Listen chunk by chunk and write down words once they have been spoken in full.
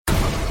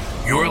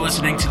You're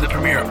listening to the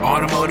premier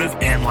automotive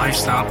and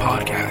lifestyle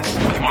podcast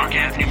with Mark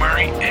Anthony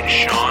Murray and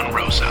Sean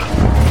Rosa.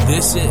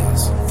 This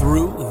is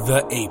Through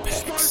the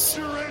Apex.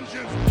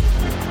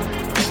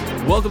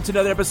 Welcome to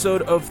another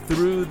episode of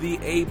Through the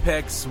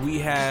Apex. We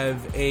have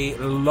a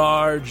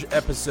large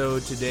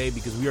episode today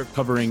because we are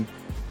covering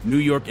New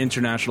York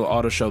International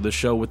Auto Show, the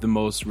show with the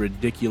most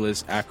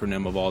ridiculous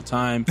acronym of all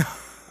time.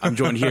 I'm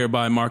joined here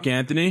by Mark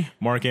Anthony.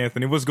 Mark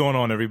Anthony, what's going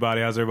on,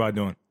 everybody? How's everybody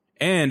doing?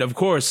 And, of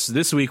course,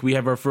 this week we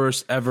have our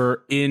first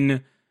ever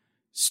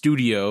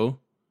in-studio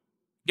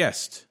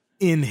guest.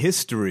 In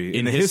history.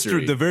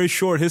 The very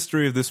short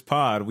history of this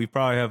pod, we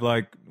probably have,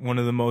 like, one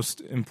of the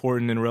most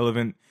important and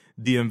relevant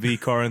DMV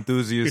car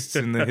enthusiasts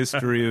in the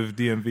history of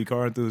DMV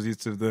car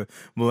enthusiasts of the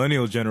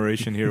millennial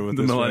generation here with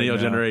us. The millennial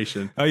right now.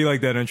 generation. How you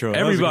like that intro?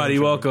 Everybody,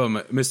 welcome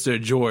Mr.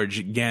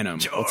 George Ganem.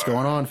 What's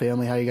going on,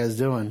 family? How you guys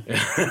doing?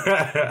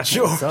 George.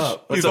 What's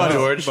up? What's up,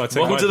 George?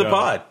 Welcome to the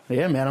pod.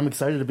 Yeah, man, I'm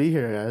excited to be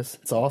here, guys.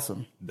 It's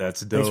awesome.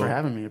 That's dope. Thanks for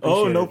having me.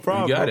 Appreciate no it.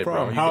 problem. You got No it, bro.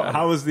 problem. You got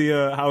How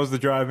was the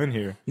drive in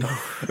here?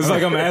 It's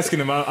like I'm asking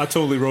him. I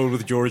totally rode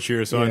with George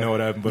here, so I know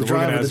what happened. But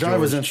The drive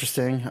was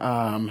interesting.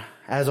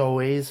 As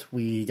always,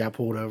 we got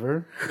pulled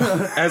over.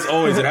 As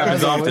always, it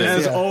happens often.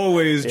 As Yeah.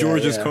 always,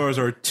 George's yeah. cars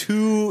are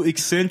too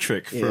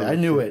eccentric. For, Yeah, I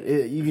knew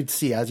it. You could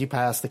see as you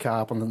passed the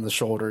cop on the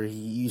shoulder,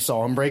 you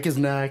saw him break his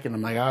neck, and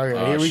I'm like, all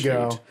right, here we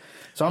go.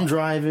 So I'm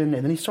driving,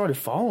 and then he started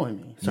following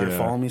me. Started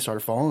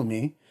following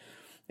me.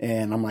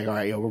 And I'm like, all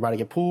right, yo, we're about to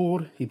get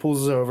pulled. He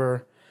pulls us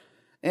over.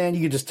 And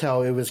you could just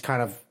tell it was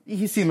kind of,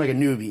 he seemed like a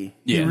newbie.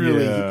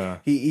 Yeah.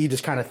 He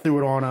just kind of threw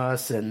it on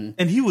us. And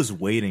he was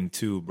waiting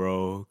too,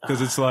 bro.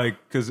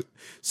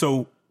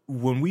 So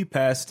when we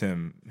passed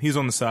him, he's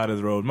on the side of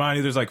the road. Mind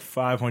you, there's like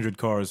 500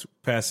 cars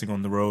passing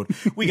on the road.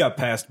 We got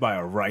passed by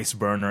a rice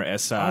burner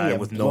SI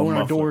with no blowing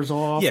muffler. our doors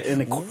off. Yeah.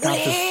 And the cop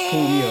just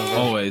pulled me over.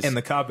 Always. And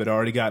the cop had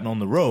already gotten on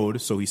the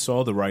road, so he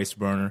saw the rice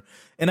burner.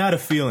 And I had a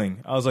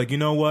feeling. I was like, you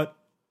know what?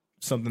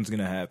 Something's going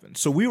to happen.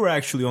 So we were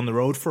actually on the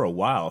road for a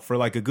while, for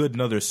like a good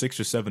another 6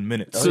 or 7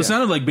 minutes. So it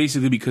sounded like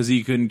basically because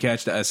he couldn't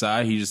catch the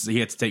SI, he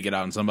had to take it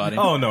out on somebody.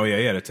 Oh, no, yeah,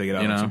 he had to take it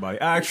out on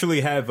somebody. I actually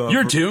have...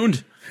 You're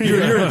tuned.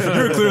 You're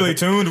clearly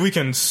tuned. We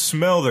can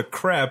smell the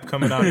crap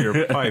coming out of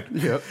your pipe.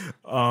 Yep.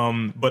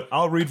 But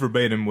I'll read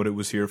verbatim what it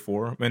was here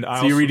for. And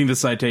So you're reading the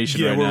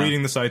citation right now. Yeah, we're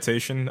reading the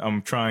citation.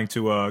 I'm trying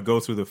to go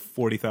through the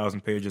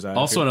 40,000 pages I have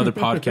Also here. another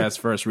podcast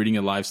first, reading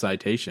a live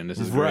citation. This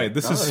is Right. great.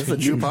 This is a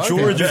new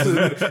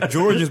podcast.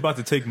 George is about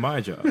to take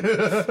my job.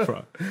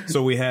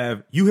 So we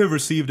have, you have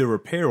received a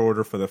repair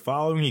order for the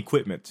following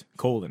equipment,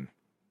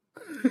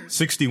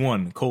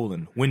 61,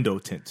 window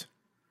tint.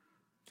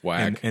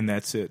 Whack. And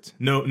that's it.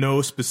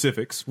 No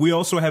specifics. We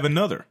also have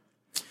another.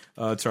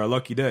 It's our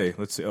lucky day.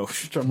 Let's see. Oh,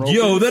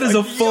 Yo, that is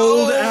a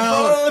fold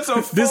out.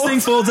 This thing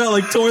folds out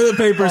like toilet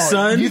paper,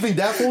 son. You think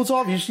that folds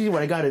off? You see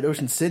what I got at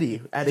Ocean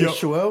City at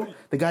H2O?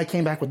 The guy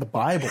came back with the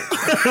Bible.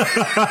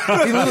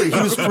 he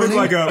was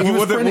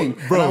printing.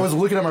 Bro. And I was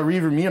looking at my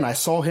rearview mirror and I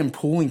saw him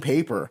pulling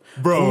paper.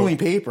 He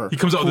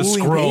comes out with a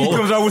scroll. He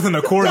comes out with an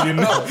accordion.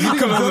 He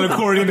comes out with an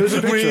accordion. There's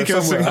a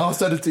picture somewhere. I'll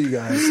send it to you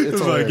guys.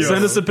 It's like, hilarious.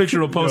 Send us a picture.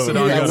 We'll post it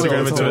on yeah, Instagram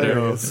and it's Twitter.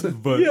 hilarious.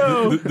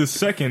 But the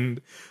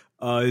second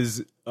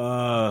is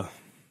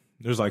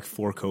there's like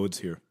 4 codes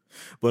here.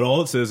 But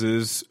all it says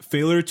is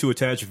failure to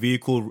attach the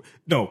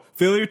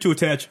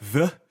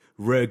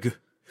reg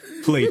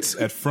plates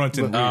at front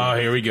and rear. Oh,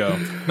 here we go.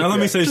 Now let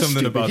me say Just something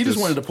stupid. about He this.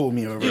 just wanted to pull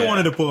me over. He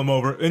wanted to pull him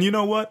over. And you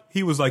know what?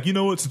 He was like, you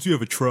know what? Since you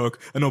have a truck,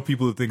 I know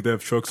people that think they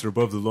have trucks that are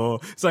above the law.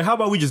 It's like, how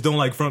about we just don't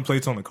like front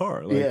plates on the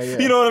car? Like, Yeah.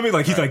 You know what I mean?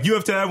 Like, he's like, you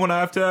have to have one, I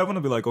have to have one.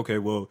 I'll be like, okay,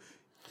 well,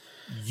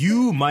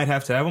 you might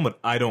have to have one, but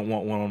I don't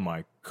want one on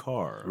my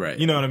car. Right.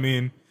 You know what I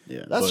mean?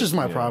 Yeah, that's just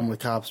my problem with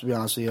cops, to be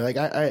honest with you. Like,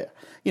 I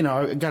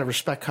gotta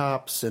respect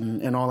cops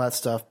and all that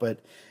stuff, but,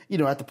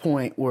 at the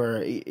point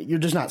where you're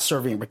just not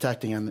serving and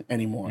protecting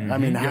anymore. I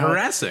mean, You're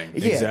harassing.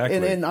 Yeah,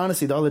 Exactly. and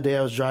honestly, the other day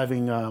I was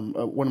driving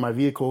one of my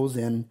vehicles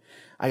and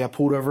I got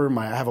pulled over.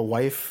 I have a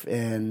wife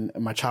and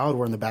my child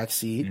were in the back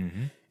seat,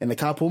 and the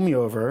cop pulled me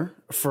over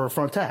for a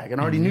front tag,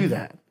 and I already knew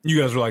that. You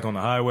guys were like on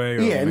the highway?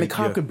 Or And the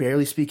cop could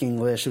barely speak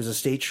English. It was a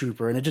state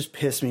trooper, and it just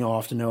pissed me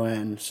off to no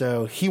end.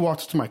 So he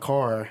walked up to my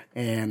car,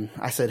 and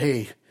I said,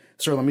 hey,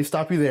 sir, let me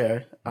stop you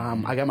there.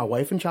 I got my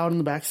wife and child in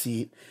the back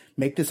seat.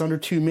 Make this under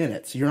 2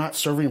 minutes. You're not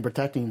serving and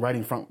protecting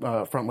writing front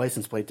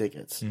license plate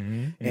tickets.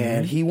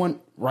 And he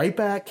went right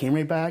back, came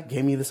right back,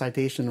 gave me the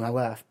citation, and I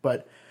left.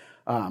 But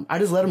I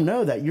just let him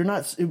know that you're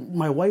not.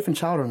 My wife and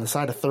child are on the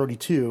side of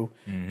 32.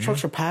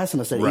 Trucks are passing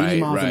us at 80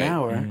 miles an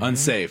hour.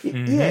 Unsafe.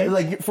 Yeah,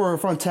 like for a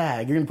front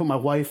tag, you're gonna put my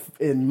wife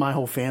and my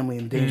whole family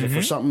in danger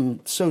for something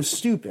so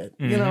stupid.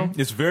 You know,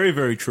 It's very,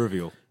 very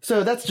trivial.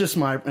 So that's just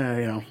my,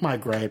 my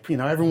gripe.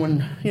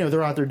 Everyone,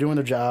 they're out there doing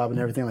their job and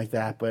everything like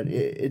that, but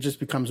it just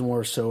becomes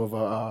more so of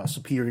a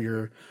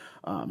superior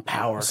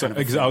power. So, kind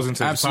of I was going to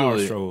say the power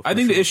Absolutely. struggle. I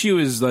think the issue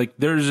is like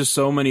there's just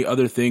so many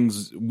other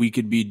things we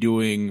could be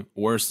doing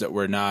worse that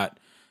we're not.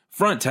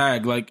 front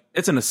tag, like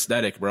it's an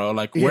aesthetic, bro.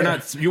 Like we're not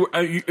if you're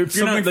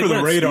something not like, for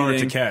the radar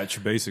speeding, to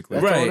catch, basically.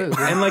 That's all right? it is,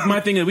 And like my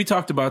thing is, we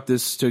talked about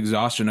this to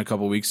exhaustion a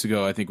couple weeks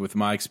ago. I think with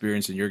my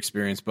experience and your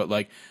experience, but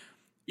like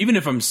even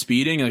if I'm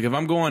speeding, like if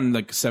I'm going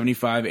like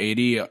 75,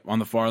 80 on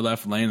the far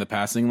left lane, the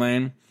passing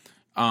lane.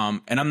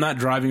 And I'm not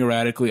driving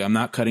erratically. I'm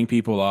not cutting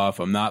people off.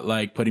 I'm not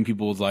like putting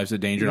people's lives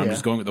in danger. I'm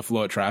just going with the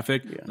flow of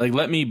traffic. Like,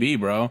 let me be,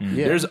 bro.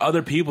 There's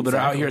other people that are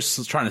out here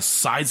trying to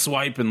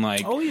sideswipe and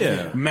like,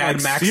 Mad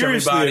like, Max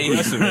everybody. You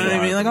know what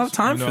I mean? Like, I don't have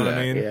time for that.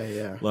 I mean?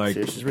 Yeah. Like,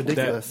 it's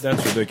ridiculous.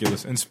 That's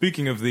ridiculous. And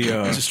speaking of the,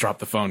 Just drop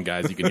the phone,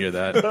 guys. You can hear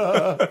that.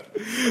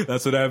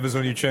 that's what happens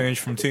when you change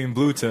from Team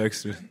Blue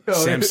text.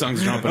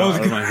 Samsung's jumping out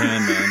of my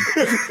hand, man.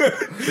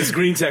 This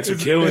green text are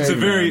killing.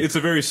 It's a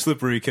very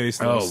slippery case.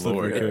 Though. Oh,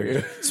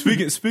 Lord.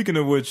 Speaking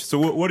of which, so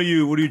what are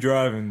you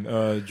driving,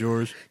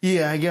 George?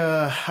 Yeah, I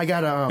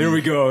got Here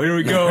we go.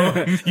 You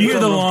hear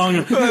the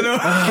long.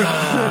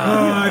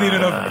 I need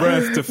enough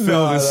breath to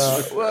fill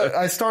this. Well,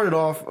 I started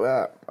off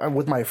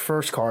with my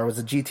first car. It was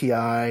a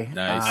GTI.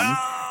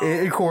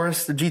 Nice. Of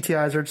course, the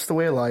GTIs are just the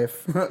way of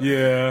life.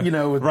 Yeah, you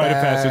know, with rite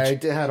of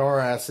passage. it had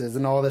RSs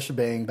and all that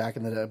shebang back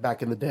in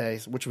the day,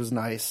 which was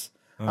nice.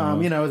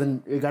 You know,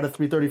 then it got a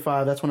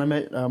 335. That's when I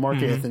met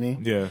Mark Anthony.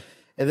 Yeah.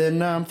 And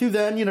then through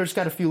then, you know, just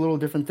got a few little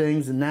different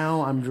things. And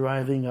now I'm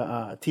driving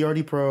a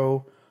TRD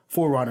Pro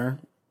 4Runner.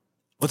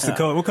 What's the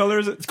color? What color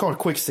is it? It's called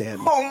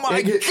Quicksand. Oh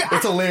my God.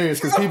 It's hilarious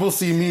because people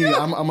see me.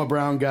 I'm a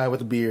brown guy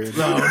with a beard. Oh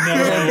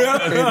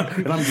no!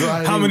 and I'm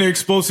driving. How many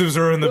explosives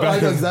are in the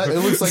back? It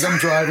looks like I'm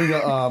driving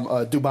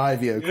a Dubai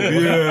vehicle. It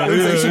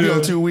looks like it should be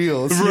on 2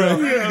 wheels. Right.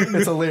 You know?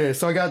 It's hilarious.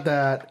 So I got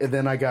that, and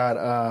then I got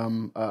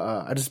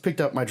I just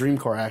picked up my dream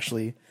car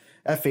actually,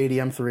 F80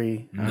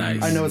 M3.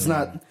 Nice. I know it's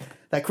not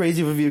that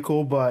crazy of a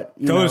vehicle, but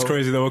Color's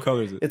crazy though. What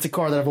color is it? It's a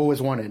car that I've always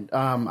wanted.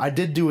 I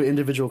did do an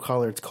individual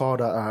color. It's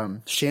called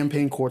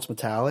Champagne Quartz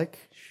Metallic,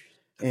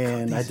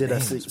 and I did a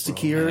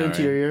secure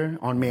interior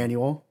on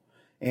manual,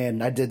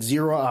 and I did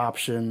 0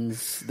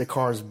 options. The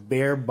car's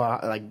bare,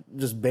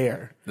 just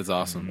bare. That's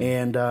awesome.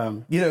 And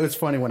you know, it's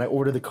funny when I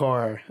ordered the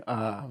car,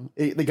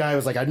 the guy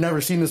was like, "I've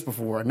never seen this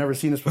before.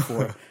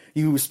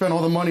 You spent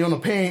all the money on the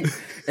paint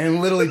and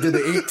literally did the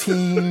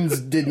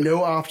 18s, did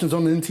no options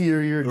on the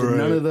interior, did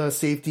none of the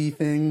safety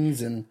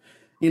things, and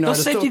you know,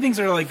 those safety things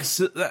are like,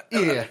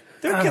 yeah,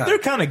 they're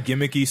kind of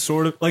gimmicky,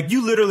 sort of. Like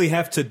you literally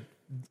have to.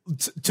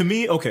 To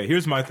me, okay.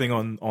 Here's my thing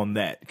on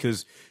that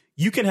because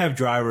you can have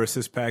driver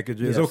assist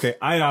packages. Yes. Okay,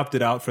 I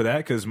opted out for that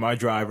because my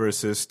driver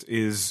assist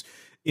is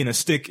in a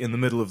stick in the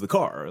middle of the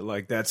car.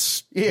 Like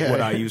that's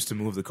what I use to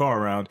move the car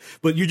around.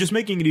 But you're just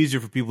making it easier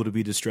for people to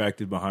be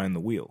distracted behind the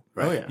wheel.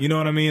 Right. Oh, yeah. You know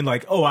what I mean?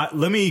 Like,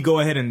 let me go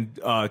ahead and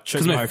check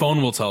because my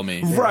phone will tell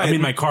me. Right. I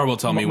mean, my car will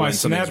tell me my when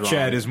something's Snapchat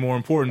wrong. is more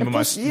important. But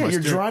plus, you're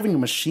driving a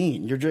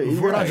machine. You're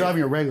not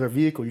driving a regular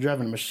vehicle. You're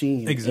driving a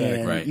machine. Exactly.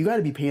 And right. you got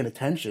to be paying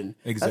attention.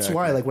 Exactly. That's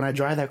why, like, when I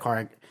drive that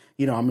car,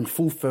 you know, I'm in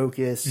full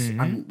focus.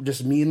 I'm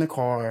just me in the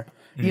car.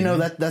 You know,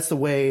 that's the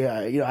way,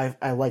 you know,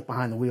 I like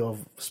behind the wheel of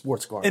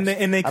sports cars. And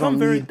they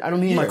come I don't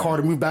need my car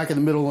to move back in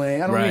the middle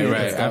lane. I don't need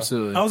that stuff.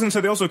 Absolutely. I was gonna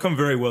say they also come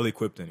very well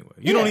equipped anyway.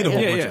 You don't need a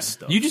whole bunch of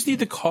stuff. You just need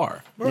the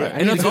car, Right.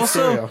 And I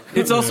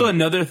it's also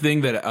another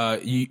thing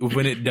that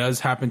when it does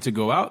happen to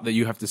go out, that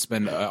you have to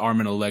spend an arm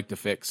and a leg to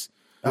fix,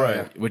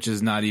 Right. Which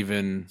is not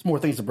even More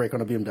things to break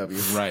on a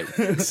BMW.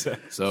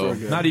 right. So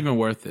not even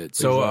worth it.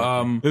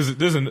 So is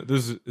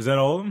that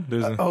all of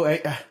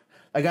them?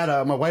 I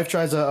got my wife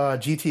drives a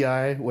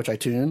GTI, which I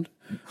tuned.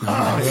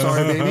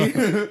 Sorry, baby.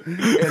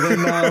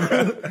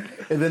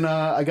 and then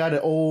I got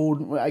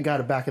I got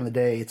it back in the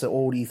day. It's an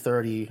old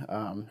E30,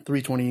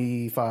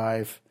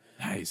 325.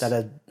 Nice.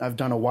 That I've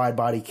done a wide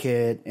body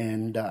kit,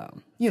 and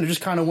you know,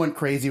 just kind of went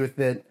crazy with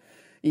it.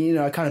 You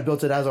know, I kind of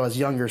built it as I was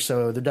younger,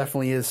 so there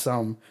definitely is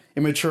some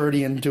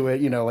immaturity into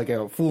it. You know, like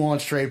a full on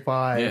straight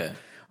five,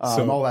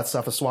 all that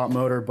stuff, a swap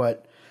motor,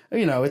 but.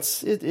 You know,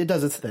 it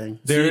does its thing.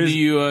 Do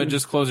you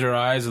just close your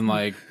eyes and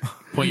like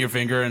point your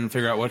finger and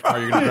figure out what car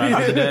you're going to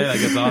drive for the day? Like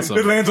it's awesome.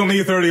 It lands on the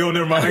E30. Oh,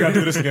 never mind. I got to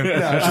do this again.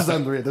 Yeah, it's just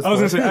on 3 at this I was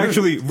point. going to say,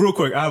 actually, real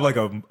quick, I have like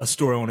a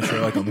story I want to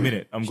share, like a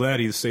minute. I'm glad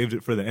he saved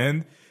it for the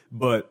end.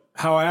 But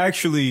how I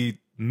actually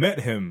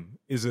met him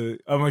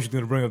I'm actually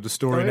going to bring up the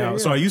story now. Yeah.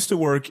 So I used to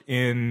work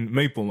in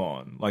Maple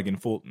Lawn, like in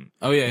Fulton.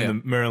 Oh, yeah. In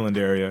the Maryland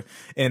area.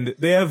 And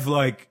they have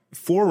like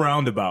 4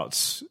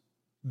 roundabouts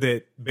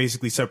that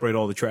basically separate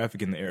all the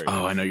traffic in the area.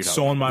 Oh, I know you're talking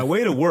So on my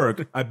way to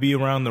work, I'd be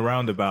around the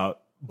roundabout,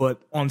 but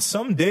on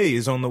some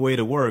days on the way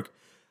to work,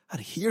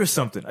 I'd hear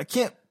something. I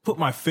can't put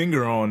my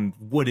finger on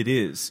what it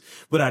is,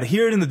 but I'd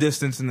hear it in the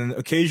distance, and then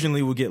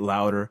occasionally it would get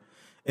louder,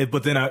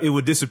 but then it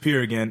would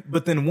disappear again.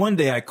 But then one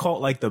day I caught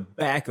like the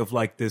back of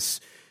like this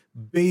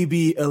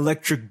baby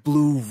electric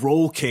blue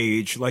roll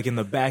cage, like in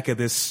the back of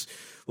this,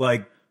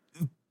 like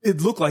it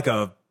looked like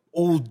a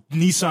old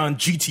Nissan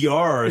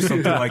GTR or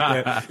something like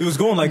that. It was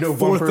going like No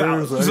 4,000.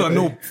 bumpers,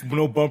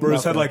 No bumpers.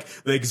 Nothing. Had like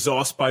the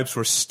exhaust pipes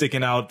were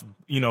sticking out,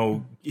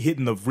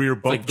 hitting the rear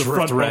bumper, Like the drift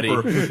front ready.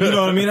 bumper. You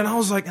know what I mean? And I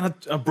was like, I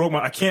broke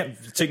I can't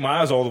take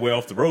my eyes all the way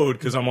off the road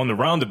because I'm on the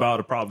roundabout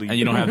or probably. And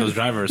you don't have those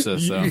driver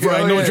assists, so.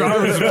 Right, no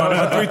driver's assist.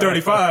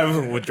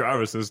 335 with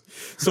driver assist.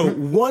 So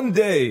one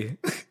day,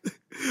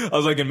 I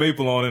was like in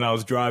Maple Lawn and I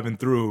was driving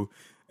through,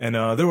 and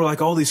there were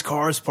like all these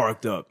cars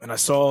parked up, and I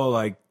saw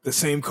like the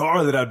same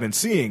car that I'd been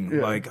seeing.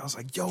 Yeah. Like I was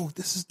like, yo,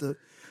 this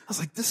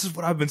is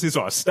what I've been seeing.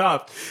 So I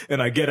stopped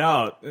and I get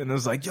out and I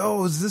was like,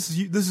 yo, is this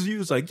you? This is you?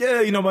 It's like,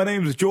 yeah, my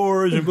name is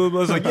George and blah, blah.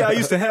 I was like, yeah, I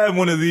used to have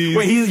one of these.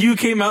 Wait, you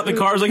came out the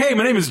car, was like, hey,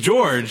 my name is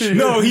George.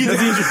 No, Does he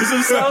introduce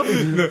himself?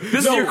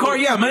 This is your car?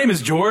 Yeah, my name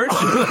is George.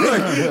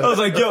 I was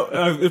like, yo,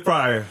 it's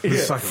probably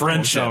it's like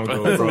Friendship. a long time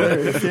ago, bro.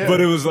 hilarious, yeah. But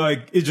it was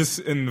like,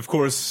 and of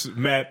course,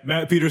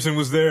 Matt Peterson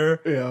was there.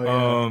 Yeah.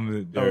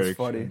 Derek, That was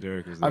funny.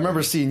 Derek was I there.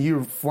 remember seeing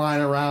you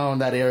flying around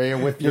that area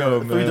with your Yo,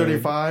 man.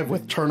 335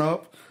 with turn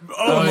up.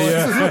 Oh,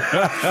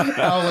 yeah.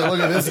 I was like, look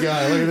at this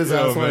guy. Look at this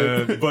Oh,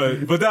 asshole.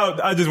 man. But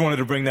I just wanted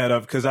to bring that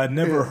up because I'd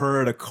never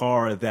heard a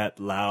car that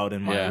loud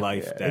in my Yeah.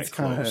 life that It's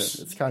kind of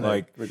close.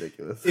 like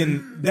ridiculous.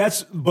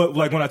 But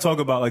like when I talk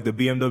about like the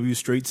BMW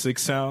straight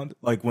six sound,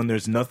 like when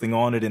there's nothing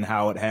on it and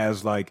how it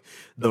has like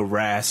the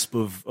rasp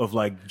of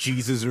like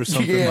Jesus or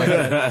something Yeah. like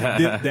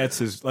that. That's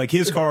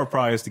his car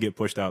probably has to get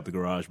pushed out the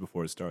garage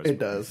before it starts. It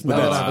does. But Now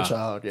that I that's- have a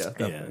child,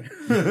 yeah,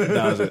 definitely.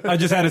 That was it. I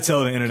just had to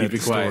tell the internet Keep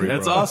the it quiet. story.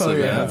 That's bro. awesome. Oh,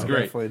 man. That's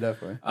great.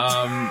 Definitely.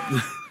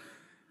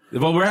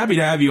 Well, we're happy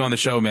to have you on the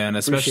show, man,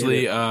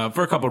 especially Appreciate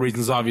for a couple of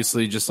reasons.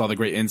 Obviously, just saw the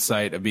great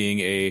insight of being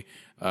a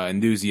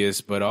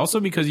enthusiast, but also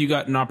because you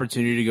got an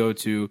opportunity to go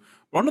to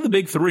one of the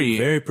big three.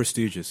 Very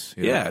prestigious.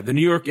 Yeah, the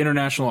New York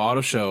International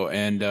Auto Show,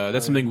 and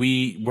that's something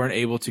we weren't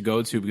able to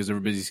go to because of our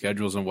busy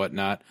schedules and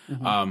whatnot.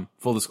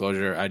 Full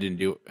disclosure, I didn't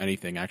do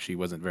anything. Actually,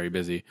 wasn't very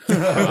busy.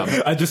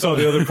 I just saw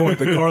the other point,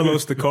 the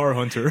Carlos the car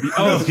hunter.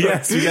 Oh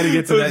yes, we got to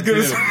get to that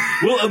gonna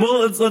too.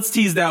 Well, let's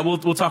tease that. We'll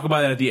talk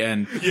about that at the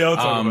end. Yeah, I'll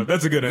talk about it.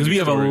 That's a good because we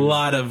have a story.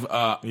 lot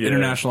of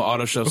international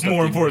auto show stuff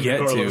More to important get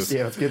than Carlos. to.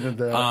 Yeah, let's get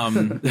into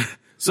that.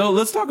 So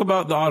let's talk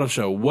about the auto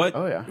show. What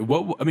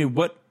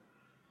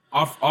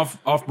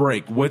off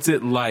break? What's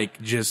it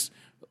like just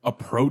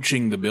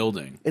approaching the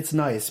building? It's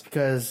nice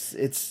because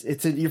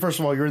you first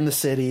of all, you're in the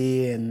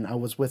city, and I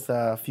was with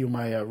a few of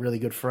my really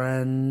good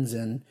friends,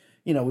 and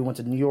we went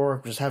to New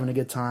York, just having a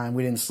good time.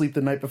 We didn't sleep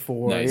the night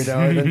before, Nice.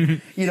 and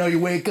then, you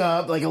wake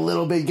up like a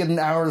little bit, get an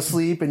hour of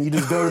sleep, and you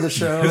just go to the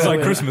show. It's like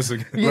and- Christmas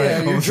again. Yeah,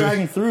 Right. you're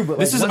dragging through, but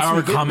This like, is once our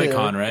we get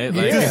Comic-Con, there- right?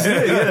 Like-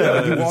 Yeah.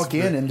 Like, you walk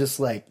in and just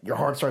like your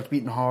heart starts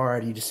beating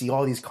hard. You just see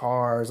all these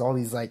cars, all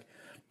these like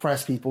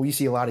press people. You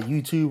see a lot of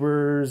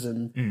YouTubers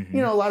and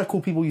a lot of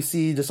cool people you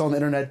see just on the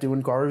internet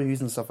doing car reviews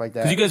and stuff like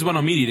that. Because you guys went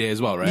on Media Day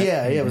as well, right?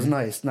 Yeah, it was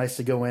nice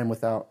to go in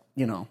without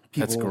people.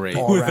 That's great.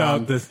 all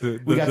Without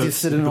around. We got to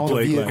sit in all the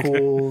plague like-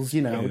 vehicles.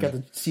 We got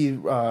to see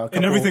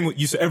And everything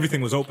you said, everything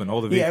was open.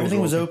 All the vehicles. Yeah, everything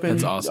were was open.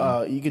 That's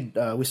awesome. You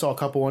could. We saw a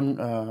couple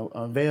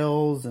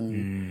unveils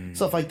and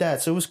stuff like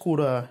that. So it was cool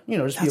to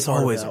just That's be a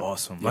part always of that.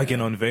 awesome. Like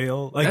an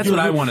unveil. Like That's you're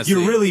what I re- wanna You're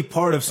see. really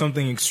part of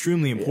something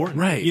extremely important.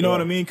 Right. You know Yeah.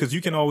 what I mean? Because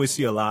you can always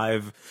see a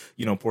live,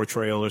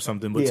 portrayal or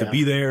something, but to Yeah.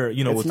 be there,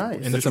 It's with nice.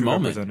 industry It's a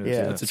moment. representatives.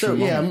 Yeah, It's a so true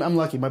yeah, moment. I'm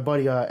lucky. My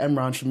buddy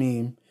Emran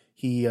Shamim,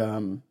 he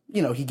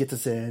he gets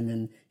us in,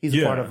 and he's a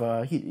Yeah. part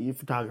of he's a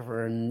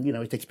photographer, and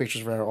he takes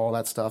pictures for all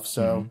that stuff.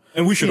 So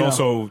And we should you know.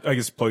 also, I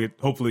guess, plug it.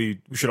 Hopefully,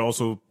 we should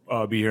also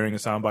be hearing a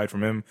soundbite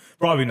from him.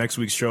 Probably next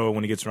week's show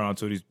when he gets around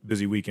to these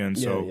busy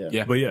weekends. So,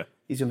 Yeah. But yeah.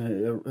 He's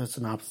gonna a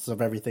synopsis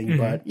of everything, Mm-hmm.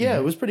 but yeah,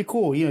 it was pretty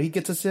cool. He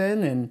gets us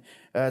in, and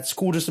it's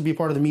cool just to be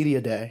part of the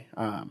media day.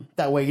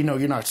 That way,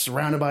 you're not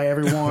surrounded by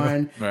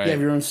everyone. Right. You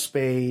have your own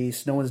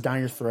space. No one's down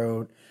your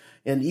throat.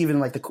 And even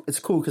like it's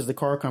cool because the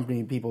car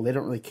company people, they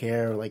don't really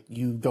care. Like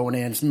you going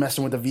in,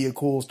 messing with the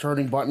vehicles,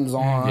 turning buttons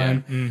on. Yeah.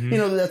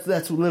 Mm-hmm.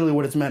 That's literally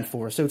what it's meant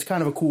for. So it's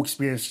kind of a cool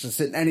experience to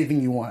sit in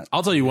anything you want.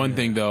 I'll tell you one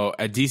thing though,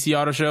 at DC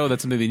Auto Show,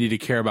 that's something they need to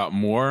care about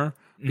more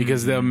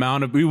because the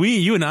amount of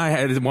you and I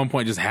had at one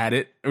point just had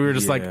it. We were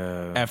just like,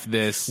 Yeah. F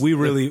this. We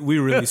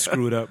really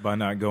screwed up by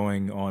not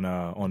going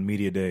on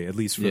media day, at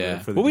least for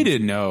the but we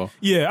didn't know.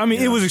 Yeah, I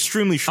mean, it was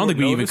extremely I short. don't think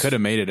we even notice. could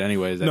have made it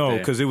anyways. That No, day.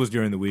 because it was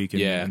during the week and,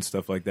 Yeah. and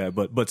stuff like that.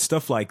 But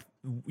stuff like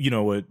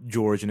what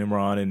George and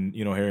Imran and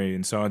Harry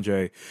and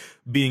Sanjay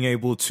being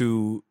able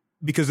to.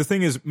 Because the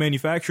thing is,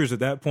 manufacturers at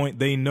that point,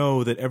 they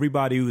know that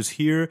everybody who's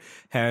here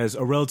has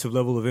a relative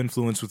level of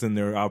influence within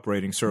their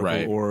operating circle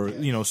Right. or,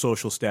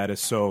 social status.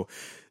 So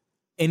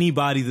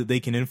anybody that they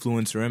can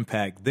influence or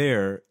impact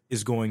there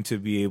is going to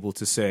be able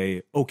to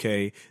say,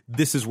 okay,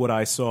 this is what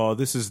I saw.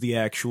 This is the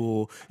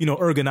actual,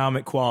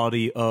 ergonomic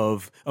quality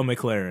of a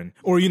McLaren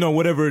or,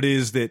 whatever it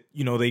is that,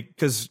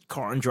 because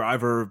Car and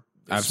Driver,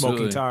 Absolutely.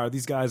 Smoking Tire,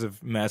 these guys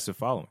have massive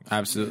followings.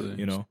 Absolutely.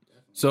 You know?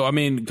 So, I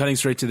mean, cutting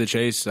straight to the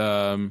chase,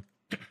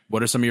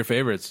 What are some of your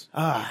favorites?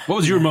 What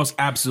was your most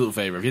absolute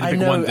favorite? If you had to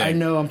pick one thing. I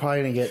know I'm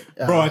probably going to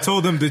get... Bro, I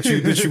told them that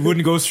you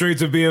wouldn't go straight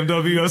to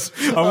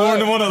BMW. I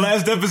warned them on the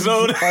last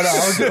episode.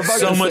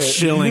 So much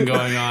shilling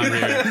going on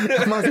here.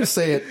 I'm not going to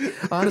say it.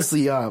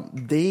 Honestly,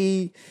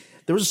 there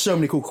was so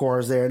many cool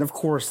cars there. And, of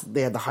course,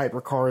 they had the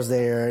hyper cars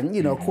there.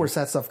 And, of course,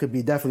 that stuff could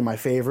be definitely my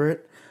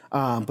favorite.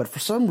 But for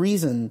some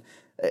reason,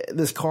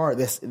 this car,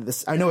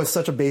 this I know it's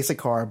such a basic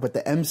car, but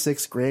the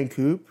M6 Grand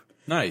Coupe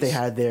they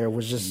had there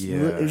was just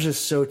it was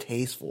just so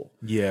tasteful.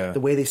 Yeah, the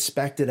way they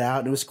spec'd it out,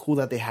 and it was cool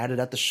that they had it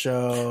at the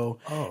show.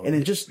 And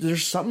it just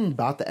there's something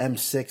about the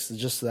M6,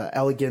 just the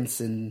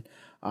elegance and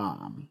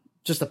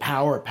just the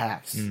power it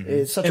packs.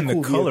 It's such a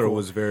cool the color vehicle.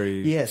 was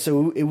very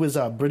So it was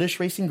British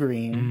Racing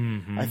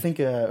Green. I think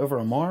over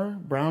Amar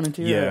Brown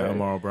interior.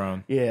 Amar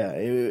Brown. Yeah,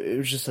 it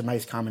was just a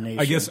nice combination.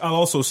 I guess I'll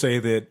also say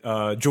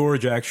that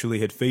George actually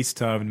had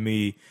FaceTimed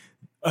me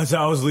as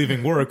I was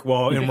leaving work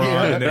while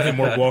Imran and him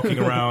were walking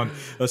around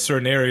a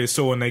certain area.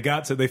 So when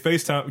George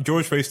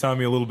FaceTimed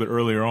me a little bit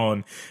earlier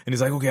on, and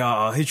he's like, okay,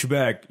 I'll hit you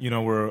back.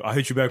 I'll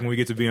hit you back when we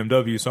get to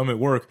BMW. So I'm at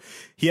work.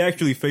 He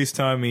actually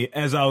FaceTimed me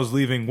as I was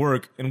leaving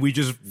work, and we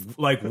just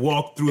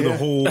walked through the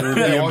whole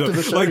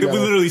BMW. We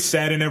literally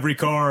sat in every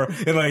car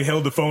and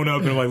held the phone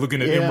up and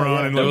looking at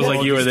Imran. And it was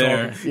like you were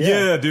there.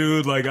 Yeah,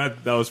 dude.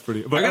 That was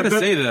pretty. But I gotta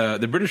say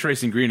the British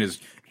Racing Green is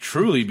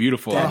truly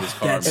beautiful on this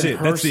car. That's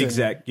it. That's the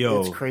exact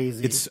It's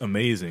crazy. It's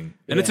amazing.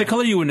 And it's a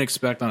color you wouldn't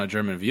expect on a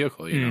German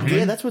vehicle,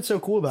 Yeah, that's what's so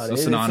cool about it.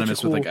 It's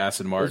synonymous with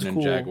Aston Martin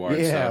and Jaguar.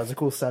 Yeah, stuff. it was a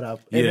cool setup.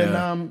 And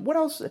then what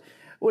else?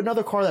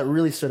 Another car that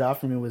really stood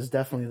out for me was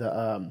definitely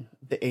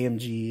the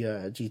AMG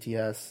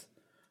GTS.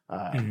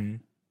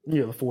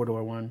 The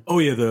 4-door one. Oh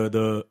yeah,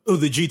 the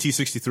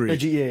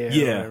GT63.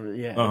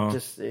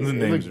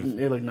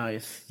 It looked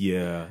nice.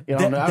 Yeah, I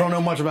don't know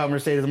much about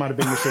Mercedes. I'm not a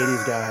big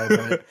Mercedes guy,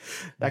 but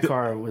that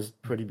car was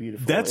pretty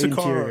beautiful. That's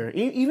interior. A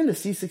car. Even the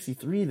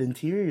C63, the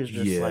interior is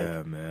just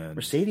man.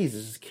 Mercedes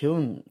is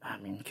killing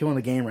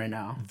the game right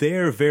now.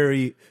 They're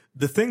the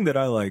thing that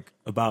I like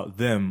about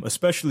them,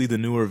 especially the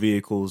newer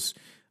vehicles.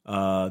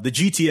 The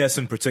GTS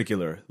in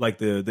particular, like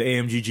the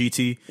AMG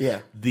GT,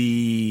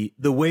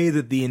 the way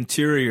that the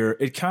interior,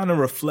 it kind of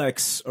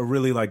reflects a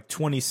really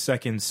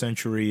 22nd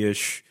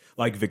century-ish,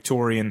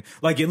 Victorian,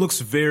 it looks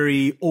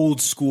very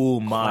old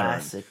school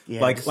modern. Classic,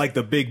 like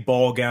the big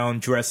ball gown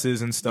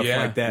dresses and stuff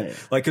like that. Yeah.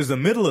 Because the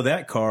middle of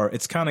that car,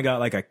 it's kind of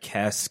got a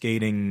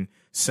cascading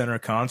center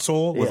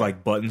console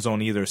with buttons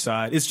on either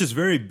side. It's just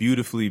very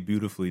beautifully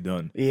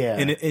done. Yeah.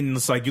 And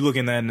it's you look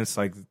in that and it's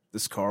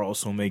this car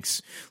also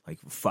makes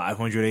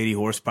 580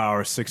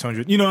 horsepower,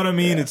 600. You know what I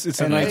mean? Yeah. It's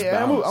a nice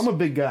balance. I'm a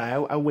big guy.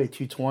 I weigh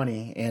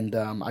 220, and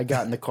I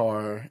got in the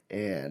car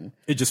and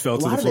it just fell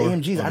to the floor. A lot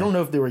of the AMGs, I don't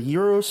know if they were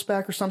Euro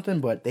spec or something,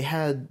 but they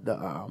had the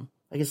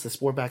I guess the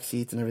Sportback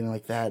seats and everything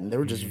like that, and they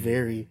were just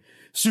very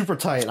super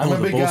tight. I'm a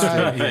big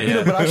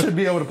guy, but I should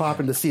be able to pop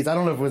into seats. I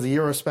don't know if it was a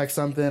Euro spec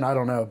something. I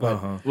don't know, but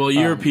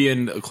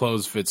European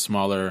clothes fit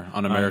smaller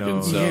on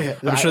Americans, so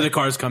I'm sure the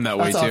cars come that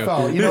way too.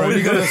 When you go to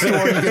the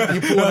store,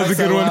 you pull an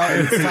XL out,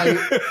 and it's tight.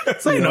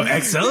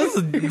 It's XL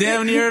is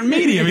damn near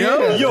medium,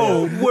 yo.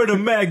 Yo, where the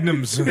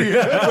Magnums?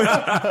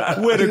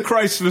 Where the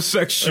Chrysler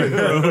section,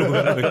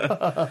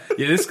 bro?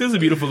 This is a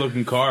beautiful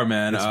looking car,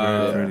 man. It's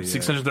very pretty,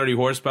 630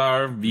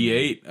 horsepower,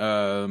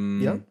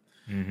 V8.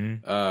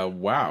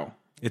 Wow.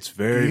 It's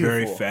very,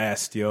 very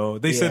fast, yo.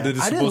 They said that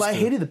it's I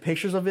hated the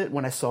pictures of it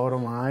when I saw it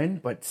online,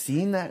 but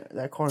seeing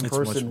that car in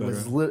person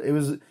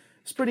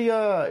it's pretty.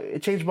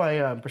 It changed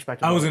my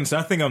perspective. I was gonna say,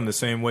 I think I'm the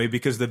same way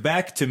because the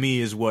back to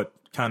me is what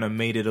kind of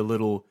made it a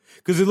little,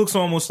 because it looks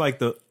almost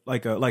like a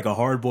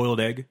hard boiled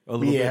egg a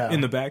little bit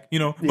in the back,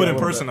 But in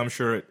person, I'm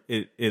sure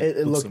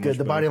it looked good.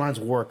 The body lines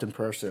worked in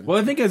person. Well,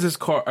 I think as this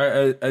car,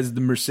 as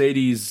the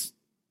Mercedes,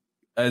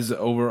 as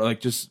over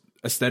just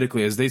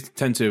aesthetically as they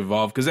tend to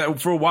evolve, because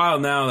for a while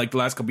now, the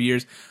last couple of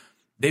years,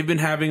 they've been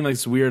having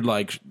this weird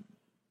I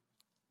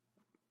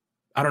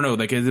don't know,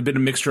 it's been a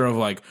mixture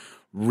of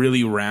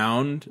really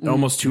round,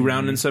 almost too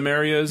round in some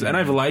areas, and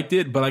I've liked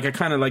it, but I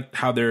kind of like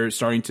how they're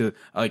starting to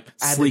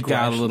sleek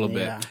out a little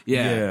bit.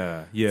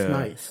 Yeah.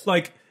 It's nice.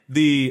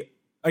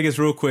 I guess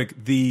real quick,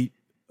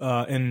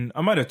 and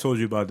I might have told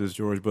you about this,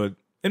 George, but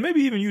and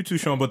maybe even you too,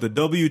 Sean, but the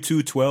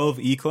W212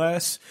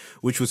 E-Class,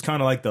 which was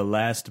kind of like the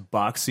last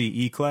boxy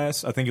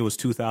E-Class, I think it was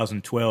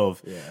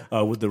 2012,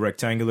 with the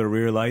rectangular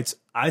rear lights.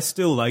 I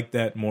still like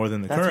that more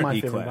than the current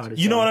E-Class.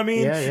 You know what I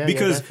mean? Yeah,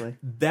 because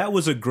that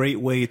was a great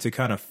way to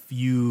kind of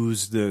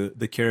fuse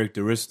the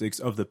characteristics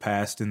of the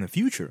past and the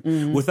future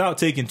without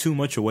taking too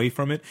much away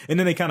from it. And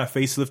then they kind of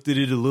facelifted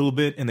it a little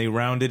bit and they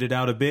rounded it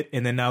out a bit.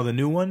 And then now the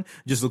new one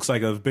just looks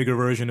like a bigger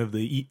version of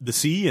the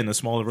C and a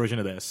smaller version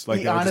of the S.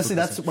 Honestly,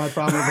 that's my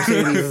problem with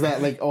Mercedes is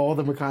that all of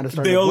them are kind of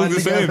starting they to all look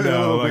blend the same together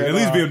now. At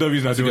least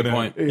BMW's not doing that.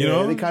 Point.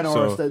 They kind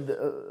of are.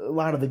 A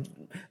lot of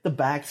the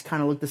backs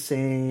kind of look the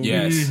same.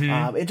 Yes.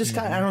 It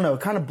just I don't know. It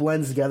kind of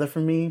blends together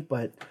for me,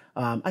 but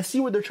I see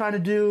what they're trying to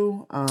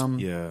do.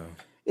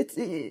 It's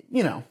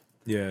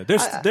Yeah, they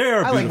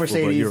are. I like beautiful,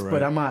 Mercedes,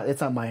 but I'm not.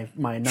 It's not my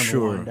number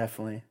one,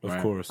 definitely.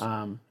 Of course.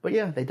 But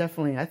yeah, they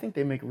definitely. I think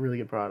they make a really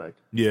good product.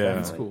 Yeah,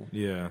 That's cool.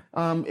 Yeah.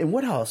 And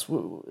what else?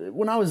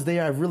 When I was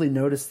there, I really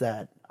noticed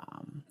that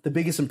the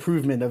biggest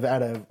improvement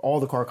out of all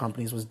the car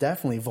companies was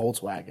definitely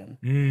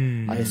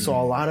Volkswagen. I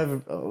saw a lot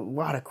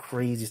of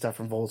crazy stuff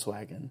from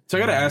Volkswagen. So I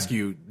got to ask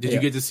you, did you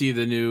get to see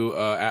the new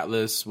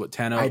Atlas? What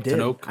Tanoke? I did.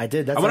 Tanoke? I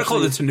did. I want to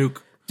call it the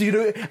Tanoke.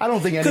 Dude, I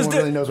don't think anyone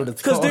really knows what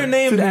it's called. Because they're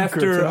named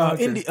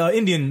Tanoke after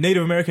Indian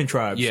Native American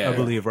tribes, Yeah. I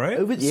believe, right?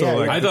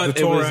 I thought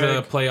the it was Torag-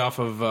 a play off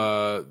of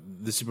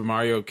the Super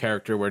Mario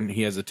character where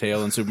he has a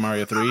tail in Super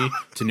Mario 3,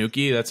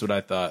 Tanuki. That's what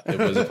I thought it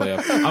was a play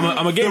off.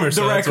 I'm a gamer,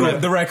 so that's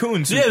what the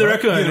raccoon. yeah, the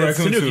raccoon. Yeah, the It's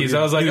raccoon Tanuki. suit, So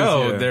I was like,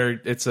 yeah.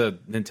 it's a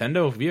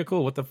Nintendo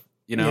vehicle. What the,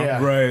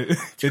 Yeah. Right.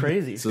 It's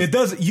crazy. It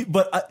does,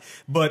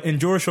 but and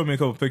George showed me a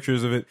couple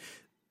pictures of it.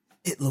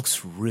 It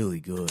looks really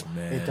good,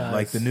 man. It does.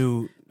 Like the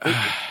new.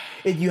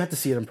 You have to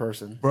see it in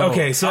person. Bro,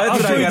 Okay, so that's I'll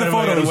what show I you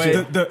got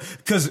the photos.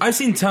 Because I've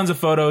seen tons of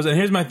photos, and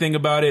here's my thing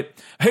about it.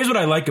 Here's what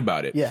I like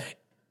about it. Yeah.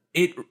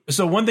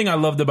 So one thing I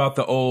loved about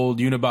the old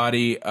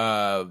unibody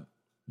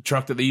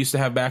truck that they used to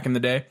have back in the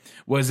day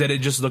was that it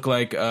just looked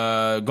like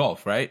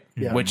Golf, right?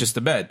 Yeah. With just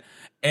the bed.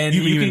 And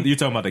you're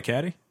talking about the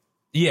Caddy?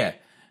 yeah.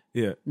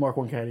 Yeah. Mark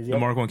 1 caddies. The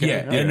Mark 1 Caddy.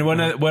 Yeah, and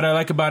what I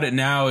like about it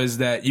now is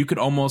that you could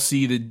almost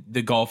see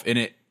the Golf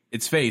in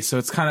its face, so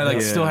it's kind of like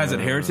it still has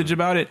that heritage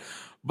about it.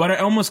 But I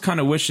almost kind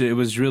of wish it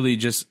was really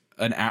just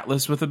an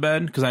Atlas with a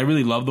bed, because I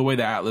really love the way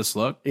the Atlas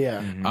looked. Yeah.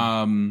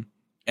 And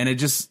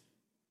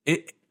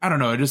I don't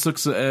know. It just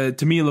looks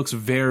to me, it looks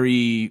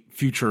very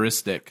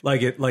futuristic.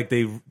 Like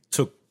they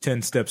took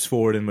 10 steps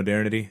forward in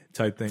modernity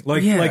type thing.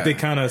 Like they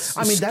kind of.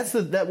 I mean,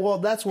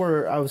 that's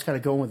where I was kind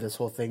of going with this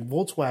whole thing.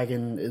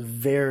 Volkswagen is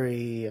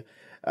very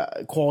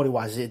quality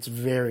wise.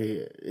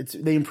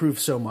 They improve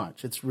so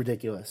much. It's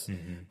ridiculous.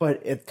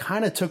 But it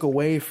kind of took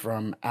away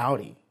from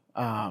Audi.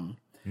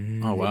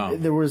 Oh wow!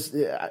 There was.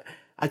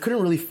 I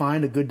couldn't really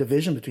find a good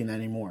division between that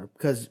anymore,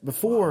 because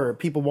before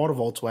people bought a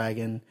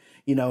Volkswagen,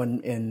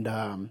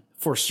 and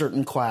for a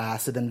certain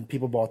class, and then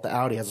people bought the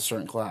Audi as a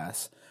certain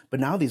class. But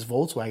now these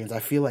Volkswagens, I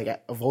feel like a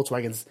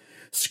Volkswagen's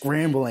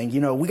scrambling.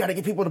 We got to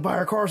get people to buy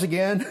our cars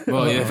again.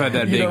 Well, yeah, they've had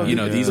that big,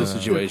 diesel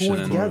situation.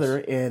 They're pulling together,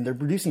 and they're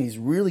producing these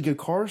really good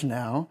cars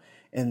now.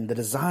 And the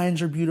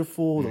designs are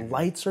beautiful. The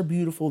lights are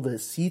beautiful. The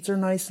seats are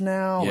nice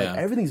now. Yeah. Like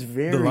everything's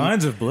very. The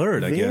lines have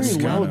blurred, I guess.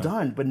 Very well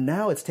done. But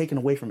now it's taken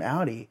away from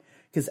Audi,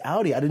 because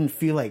Audi, I didn't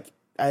feel like.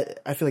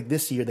 I feel like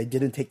this year they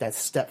didn't take that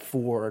step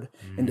forward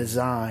in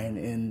design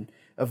and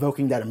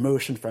evoking that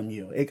emotion from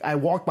you. I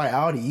walk by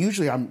Audi.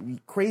 Usually I'm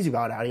crazy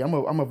about Audi. I'm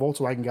a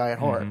Volkswagen guy at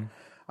heart.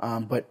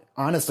 But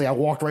honestly, I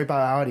walked right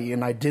by Audi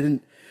and I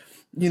didn't,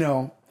 I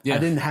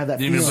didn't have that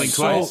Didn't even feeling. blink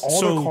twice.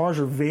 All the cars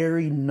are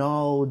very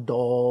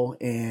dull,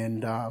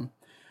 and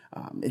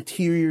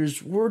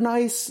interiors were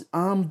nice,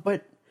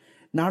 but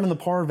not on the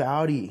par of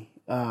Audi.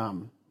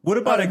 What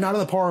about not on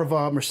the par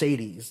of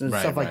Mercedes and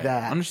stuff like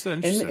that?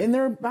 Understood. And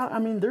they're about.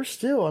 there's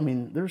still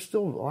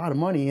a lot of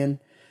money, and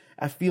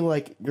I feel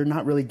like you're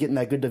not really getting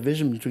that good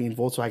division between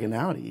Volkswagen and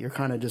Audi. You're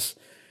kind of just.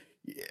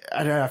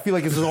 I feel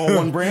like this is all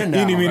one brand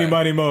now. Eeny, meeny,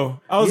 miny,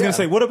 mo. I was Yeah. gonna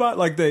say, what about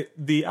like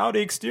the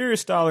Audi exterior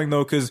styling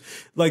though? Because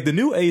like the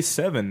new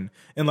A7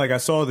 and like I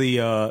saw the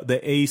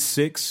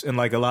A6 and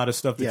like a lot of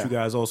stuff that Yeah. you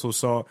guys also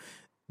saw.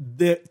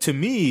 To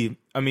me,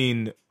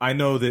 I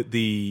know that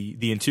the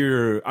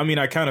interior.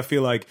 I kind of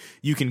feel like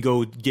you can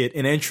go get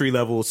an entry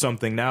level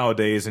something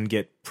nowadays and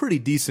get pretty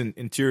decent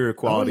interior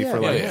quality yeah, for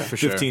like for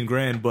sure. 15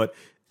 grand. But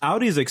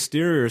Audi's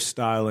exterior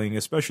styling,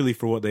 especially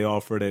for what they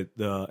offered at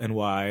the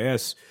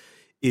NYIS,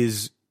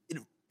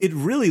 it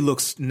really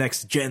looks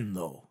next gen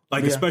though.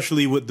 Like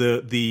especially with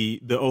the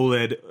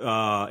OLED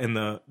and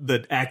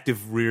the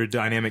active rear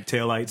dynamic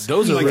taillights.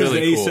 Those are like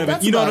really the cool.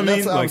 A7. You know what I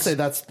mean? I was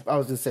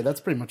gonna say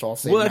that's pretty much all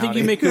same. Well, I think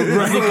you make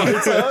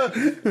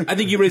I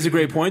think you raise a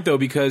great point though,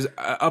 because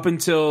up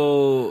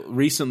until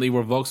recently,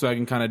 where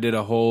Volkswagen kind of did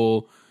a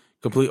whole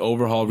complete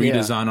overhaul,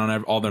 redesign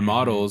on all their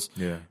models.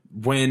 Yeah.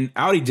 When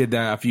Audi did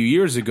that a few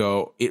years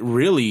ago, it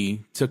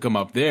really took them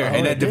up there,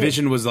 and that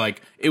division was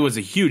like, it was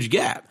a huge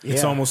gap.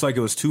 It's almost like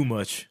it was too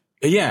much.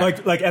 Yeah,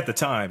 Like at the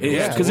time.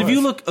 yeah, because if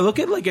you look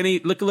at like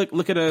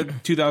look at a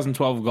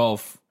 2012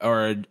 Golf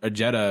or a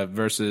Jetta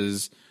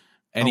versus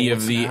any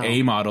of the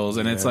A models,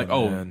 and it's like,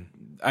 man.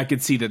 I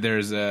could see that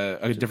there's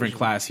a different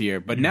class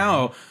here. But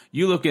now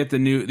you look at the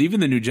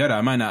new Jetta,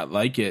 I might not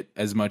like it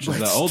as much as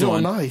the old still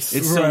one. nice.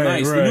 It's still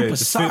nice. The new The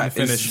fit and Passat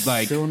finish. is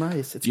like still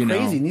nice. It's you know.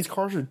 crazy. And these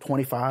cars are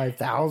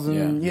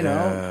 25,000. You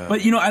know, But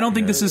I don't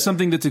think this is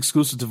something that's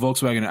exclusive to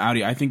Volkswagen and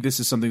Audi. I think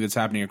this is something that's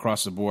happening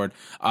across the board.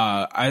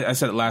 I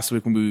said it last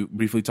week when we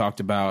briefly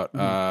talked about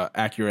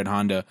Acura and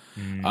Honda.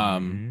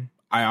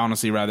 I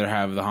honestly rather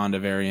have the Honda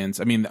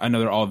variants. I know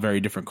they're all very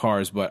different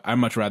cars, but I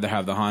much rather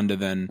have the Honda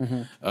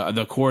than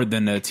the Accord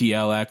than the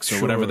TLX or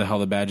whatever the hell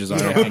the badges are.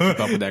 I can't keep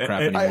up with that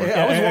crap anymore.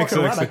 I was walking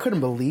around. I couldn't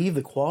believe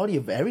the quality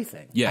of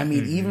everything. Yeah.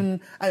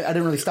 even I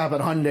didn't really stop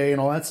at Hyundai and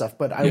all that stuff,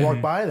 but I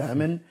walked by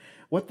them, and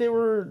what they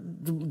were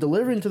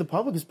delivering to the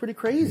public is pretty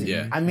crazy.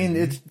 Yeah. I mean,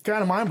 it's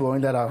kind of mind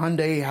blowing that a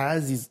Hyundai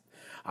has these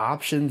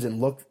options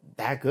and look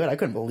that good. I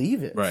couldn't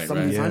believe it. Right, Some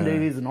of these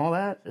Hyundais and all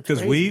that.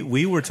 Because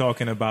we were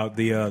talking about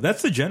the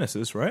that's the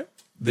Genesis, right?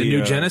 The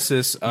new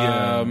Genesis,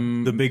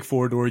 the big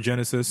 4-door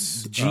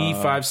Genesis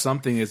G5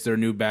 something is their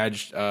new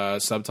badge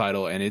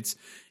subtitle, and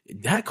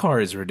that car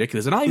is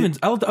ridiculous. And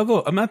I'll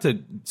go. I'm not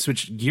to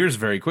switch gears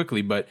very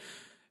quickly, but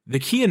the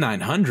Kia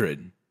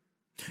 900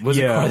 was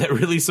a car that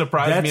really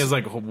surprised me. I was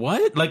like,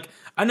 what? Like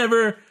I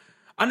never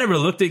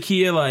looked at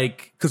Kia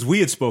like, because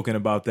we had spoken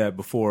about that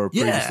before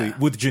previously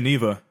with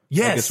Geneva.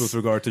 Yes, I guess with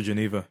regard to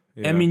Geneva.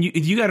 Yeah. I mean,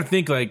 you got to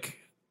think like.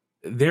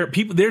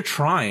 They're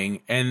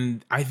trying,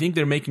 and I think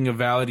they're making a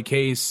valid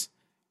case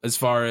as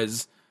far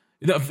as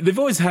they've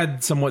always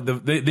had somewhat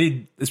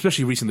they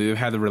especially recently they've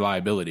had the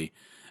reliability,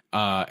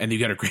 and they've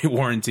got a great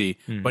warranty.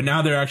 But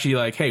now they're actually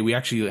like, hey, we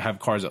actually have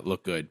cars that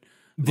look good.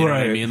 You know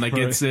what I mean? Like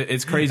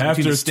it's crazy.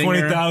 After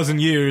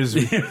 20,000 years,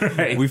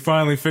 we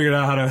finally figured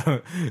out how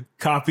to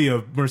copy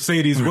a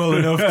Mercedes well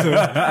enough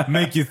to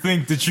make you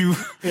think that you.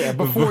 Yeah,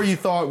 before you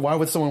thought, why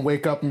would someone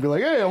wake up and be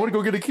like, "Hey, I want to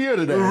go get a Kia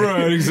today"?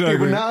 Right, exactly.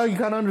 But now you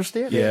kind of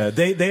understand. Yeah,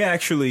 they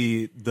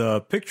actually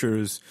the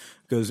pictures.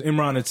 Because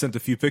Imran had sent a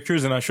few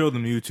pictures, and I showed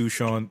them to you too,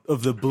 Sean,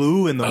 of the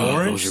blue and the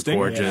orange. Those are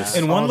gorgeous.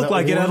 And one looked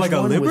like it had like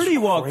a Liberty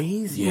Walk.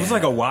 Crazy. It was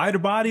like a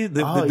wide body that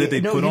they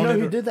put on it.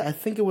 Who did that? I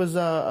think it was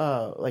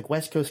like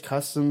West Coast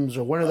Customs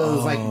or one of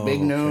those like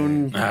big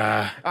known.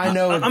 I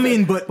know. I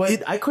mean, but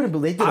I couldn't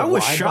believe they did a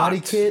wide body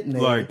kit. And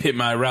like Hit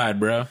My Ride,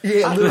 bro.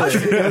 Yeah,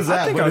 literally, it was that.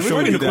 I think I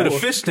showed you Put a that.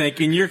 fish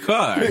tank in your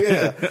car.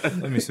 Yeah,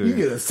 Let me see. you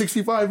get a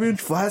 65-inch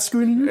flat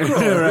screen in your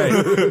car.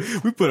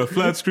 Right. We put a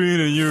flat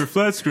screen in your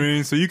flat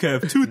screen, so you can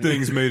have two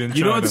things made in China.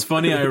 You know what's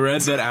funny? I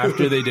read that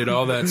after they did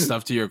all that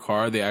stuff to your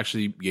car, they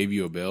actually gave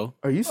you a bill.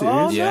 Are you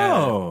serious? Yeah,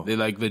 no. they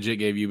like legit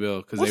gave you a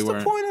bill because What's they the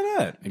weren't. point of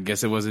that? I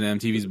guess it wasn't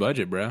MTV's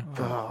budget, bro.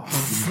 Oh.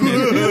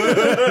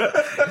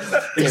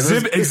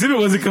 Exhibit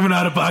wasn't coming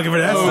out of pocket for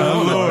that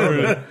stuff.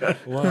 Lord.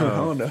 Wow.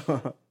 Oh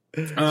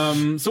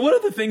no. So what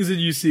other things did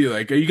you see?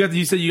 Like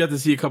you said you got to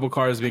see a couple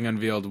cars being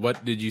unveiled.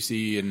 What did you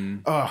see?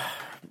 And I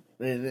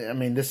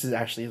mean, this is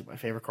actually my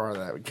favorite car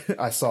that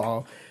I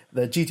saw.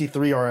 The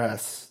GT3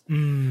 RS.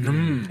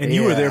 And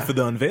you were there for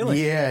the unveiling.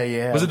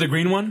 Yeah. was it the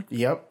green one?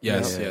 Yep.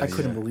 Yes, Yep. yes, I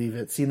couldn't believe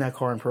it. Seeing that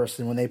car in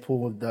person when they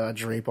pulled the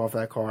drape off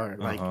that car,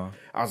 like I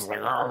was like,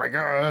 oh my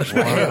gosh,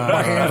 my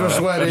hands were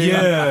sweating.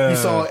 Yeah. You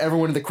saw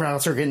everyone in the crowd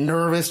start getting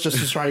nervous just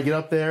to try to get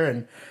up there,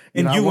 and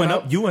You went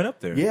up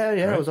there. Yeah,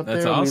 right? I was up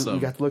That's there. Awesome. We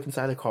got to look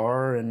inside the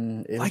car,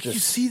 and it Like was you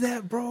just, see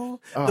that, bro?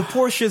 The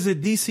Porsches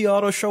at DC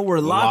Auto Show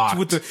were locked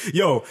with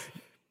the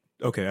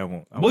Okay, I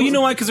won't. Well, you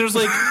know why? Because there's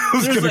like, I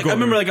gonna go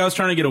remember there. like I was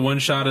trying to get a one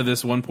shot of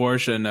this one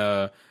Porsche, and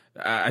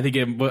I think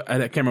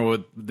I can't remember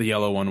what the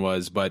yellow one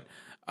was, but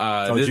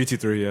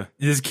GT3, yeah.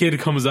 this kid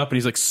comes up and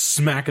he's like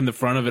smacking the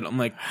front of it. I'm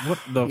like, what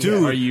the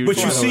Dude, fuck are you?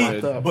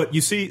 but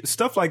you see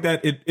stuff like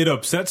that. It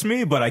upsets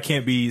me, but I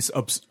can't be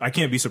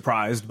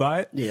surprised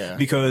by it. Yeah.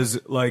 because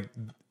like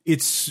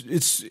it's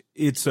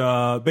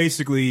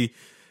basically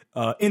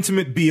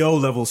intimate BO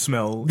level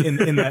smell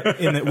in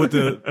that with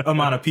the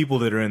amount of people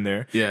that are in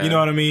there. Yeah. You know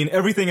what I mean?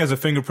 Everything has a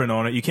fingerprint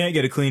on it. You can't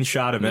get a clean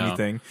shot of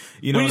anything.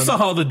 You know When you what saw I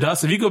mean? all the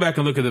dust, if you go back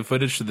and look at the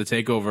footage to the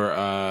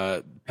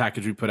takeover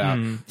package we put out,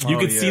 you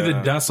could see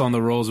the dust on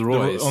the Rolls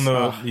Royce. On the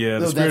the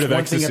No, Spirit that's of one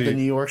Ecstasy. thing at the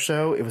New York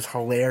show. It was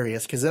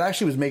hilarious because it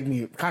actually was making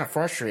me kind of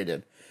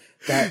frustrated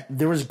that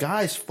there was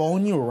guys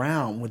following you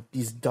around with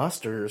these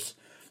dusters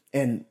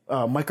and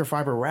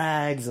microfiber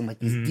rags and like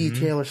these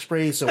detailer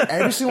sprays. So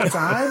every single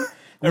time,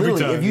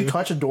 literally, time, if you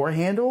touch a door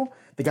handle,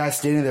 the guy's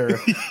standing there.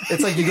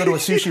 It's like you go to a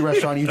sushi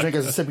restaurant, you drink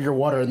a sip of your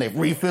water, and they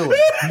refill it.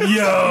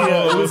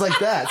 Yeah, it was like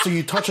that. So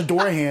you touch a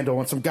door handle,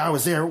 and some guy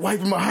was there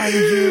wiping behind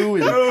you.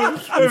 And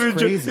it was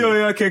crazy.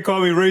 I can't call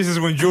me racist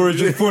when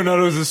George is pointing out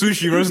it was a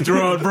sushi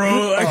restaurant,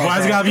 bro. Like,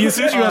 why's it gotta be a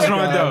sushi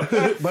restaurant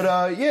though? But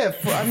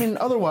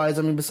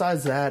otherwise,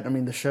 besides that,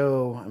 the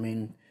show,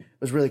 it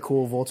was really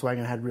cool.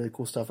 Volkswagen had really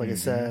cool stuff, like I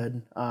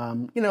said. I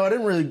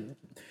didn't really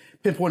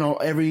pinpoint on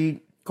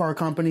every car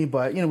company,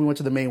 but we went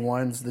to the main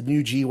ones. The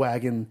new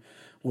G-Wagon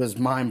was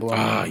mind-blowing.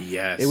 Ah,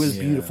 yes. It was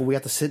beautiful. We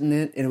got to sit in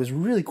it, and it was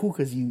really cool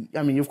because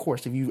of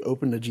course, if you've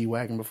opened a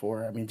G-Wagon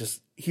before,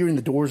 just hearing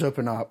the doors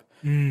open up,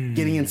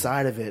 getting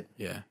inside of it,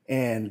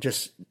 and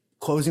just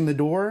closing the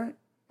door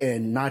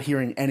and not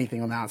hearing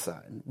anything on the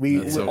outside.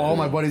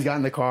 My buddies got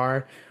in the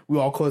car, we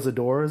all closed the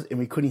doors, and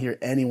we couldn't hear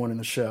anyone in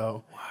the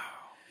show.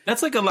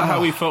 That's like a lot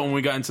how we felt when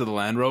we got into the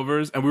Land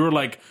Rovers, and we were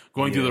like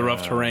going through the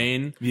rough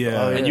terrain.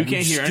 Yeah, and you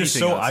can't hear anything. Just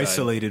so outside.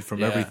 isolated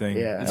from everything.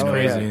 Yeah, it's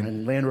crazy. Yeah.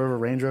 And Land Rover,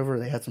 Range Rover,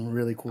 they had some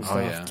really cool stuff.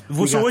 yeah.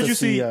 We So got what to did you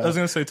see? I was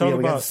gonna say,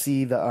 we got to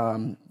see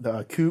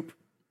the coupe,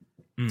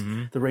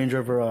 the Range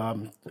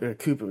Rover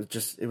coupe.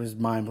 It was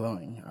mind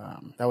blowing.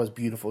 That was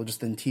beautiful. Just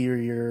the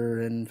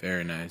interior and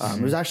Very nice.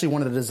 It was actually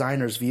one of the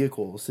designer's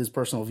vehicles, his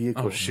personal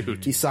vehicle. Oh,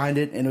 shoot. He signed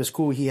it, and it was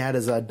cool. He had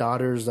his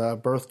daughter's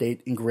birth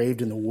date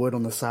engraved in the wood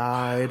on the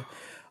side.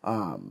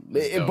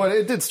 But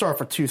it did start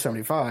for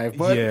 $275.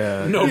 But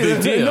no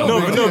big deal.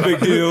 No big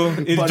deal.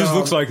 It just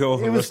looks like all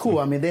the it was rest cool.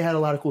 of I mean, they had a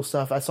lot of cool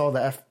stuff. I saw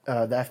the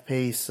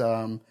F-Pace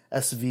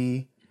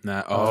SV.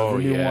 Oh,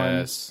 the new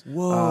yes. one.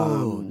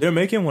 Whoa. They're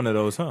making one of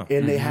those, huh?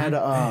 And they had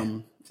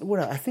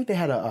I think they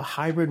had a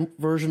hybrid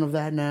version of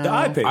that now. The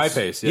iPace.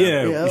 iPace,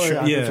 yeah.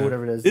 iPace or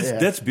whatever it is.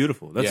 That's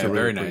beautiful. That's Yeah, a really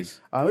very pretty-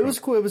 nice. It was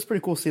cool. It was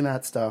pretty cool seeing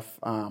that stuff.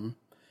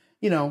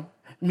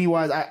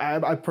 Me-wise,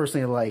 I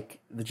personally like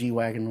the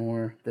G-Wagon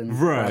more than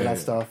that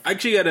stuff. I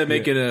actually got to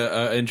make it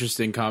an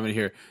interesting comment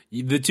here.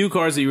 The two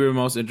cars that you were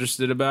most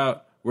interested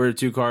about were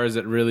two cars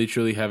that really,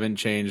 truly haven't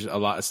changed a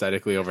lot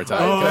aesthetically over time.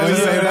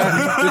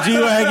 The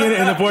G-Wagon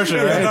and the Porsche,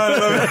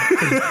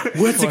 right?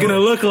 What's it going to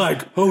look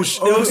like? It's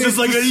just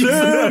like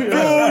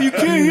bro, you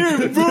can't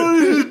hear it, bro.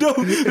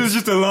 It's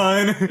just a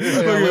line.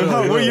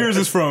 What year is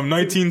this from?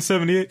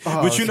 1978.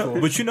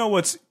 But you know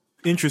what's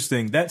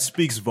interesting? That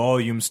speaks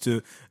volumes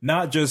to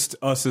not just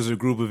us as a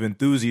group of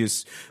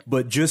enthusiasts,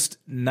 but just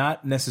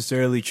not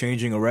necessarily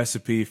changing a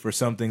recipe for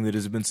something that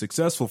has been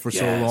successful for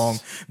so long.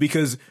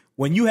 Because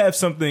when you have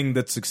something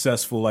that's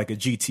successful, like a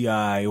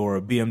GTI or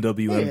a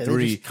BMW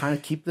M3, kind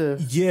of keep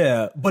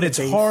the but it's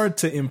hard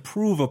to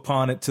improve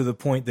upon it to the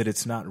point that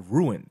it's not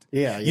ruined.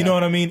 You know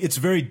what I mean? It's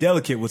very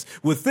delicate with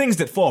things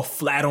that fall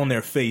flat on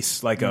their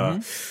face, like I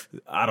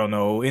don't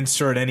know,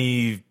 insert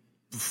any.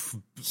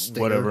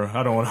 Stinger. Whatever,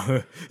 I don't want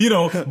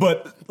to,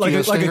 but like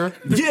a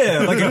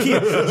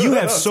Kia, you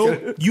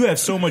have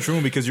so much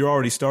room because you're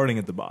already starting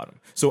at the bottom.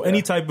 So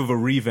any type of a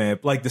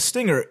revamp, like the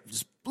Stinger,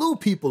 just blew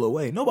people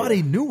away.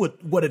 Nobody knew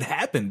what had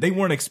happened. They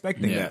weren't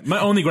expecting that. My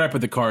only gripe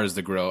with the car is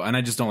the grill, and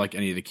I just don't like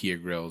any of the Kia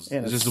grills.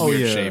 It's just a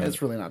weird shape.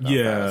 It's really not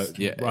that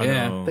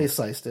fast. They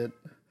sliced it.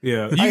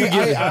 Yeah,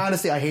 I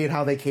honestly, I hate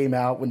how they came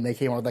out when they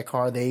came out with that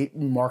car. They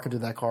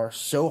marketed that car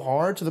so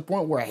hard to the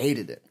point where I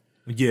hated it.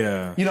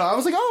 Yeah. I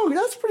was like, oh,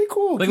 that's pretty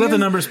cool. Like, let the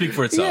numbers speak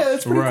for itself. Yeah,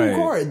 it's pretty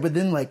cool car. But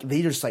then,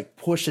 they just,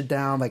 push it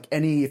down.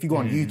 If you go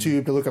on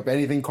YouTube to look up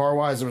anything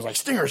car-wise, there was,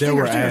 Stinger,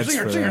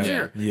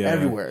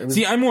 everywhere.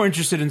 See, I'm more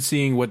interested in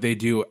seeing what they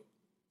do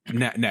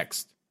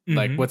next.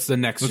 Like, what's the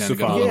next gen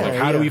going to look like?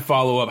 How do we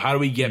follow up? How do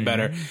we get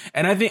better?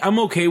 And I think I'm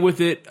okay with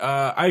it.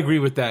 I agree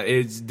with that.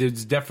 It's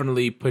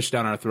definitely pushed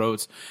down our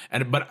throats.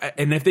 And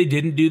if they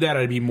didn't do that,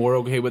 I'd be more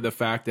okay with the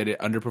fact that it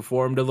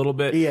underperformed a little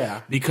bit.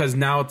 Yeah. Because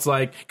now it's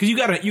because you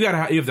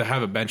have to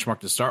have a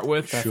benchmark to start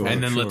with,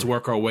 and then let's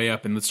work our way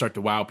up and let's start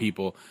to wow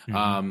people.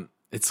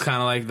 It's kind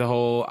of like the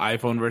whole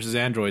iPhone versus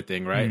Android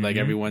thing, right? Like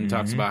everyone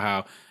talks about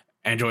how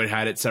Android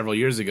had it several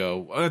years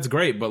ago. Well, that's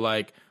great,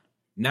 but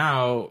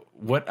now,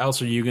 what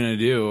else are you going to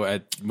do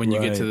when you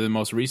get to the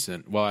most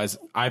recent? Well, as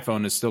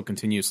iPhone is still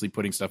continuously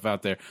putting stuff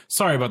out there.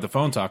 Sorry about the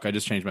phone talk. I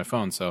just changed my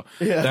phone, so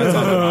that's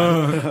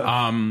on the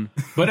mind.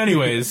 But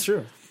anyways. It's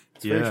true.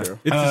 It's very true.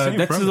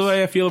 That's the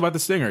way I feel about the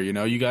Stinger.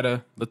 You got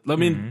to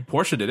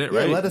Porsche did it,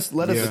 right? Let us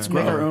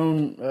make our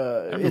own.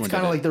 It's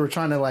kind of like they were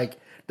trying to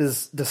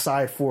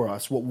decide for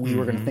us what we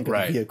were going to think of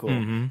the vehicle.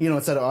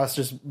 Instead of us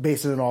just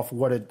basing it off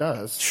what it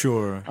does.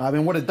 Sure. I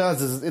mean, what it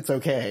does is it's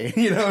okay.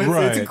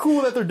 It's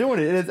cool that they're doing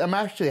it. I'm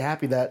actually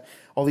happy that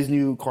all these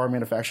new car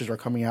manufacturers are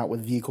coming out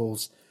with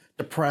vehicles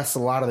to press a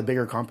lot of the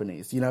bigger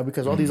companies,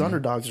 because all these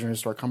underdogs are going to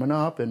start coming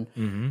up, and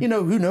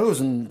who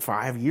knows in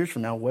 5 years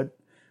from now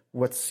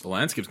what's the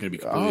landscape's going to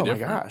be completely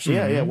different. Oh my gosh,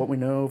 yeah. What we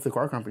know of the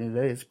car company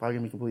today is probably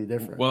going to be completely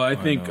different. Well, I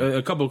think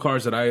a couple of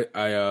cars that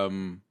I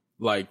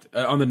liked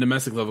on the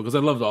domestic level, because I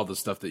loved all the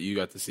stuff that you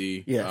got to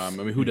see. Yes.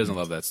 Who doesn't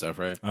love that stuff,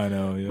 right? I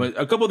know, yeah. But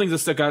a couple of things that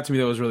stuck out to me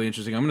that was really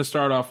interesting. I'm going to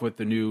start off with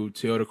the new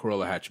Toyota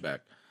Corolla hatchback.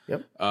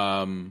 Yep.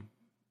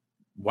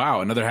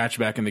 Wow, another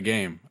hatchback in the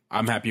game.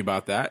 I'm happy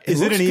about that.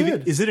 Is it an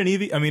EV? Is it an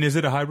EV? I mean, is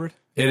it a hybrid?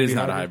 It is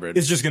not a hybrid.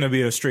 It's just going to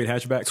be a straight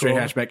hatchback.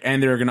 Hatchback,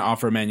 and they're going to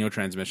offer a manual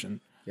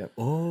transmission. Yep.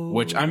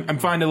 Which I'm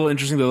finding a little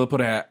interesting that they'll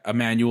put a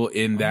manual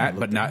in that,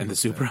 but not in the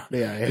Supra.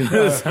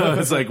 Yeah. So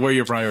it's where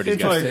your priorities,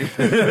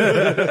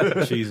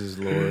 guys. Jesus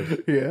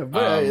Lord. Yeah,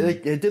 but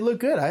it did look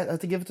good. I have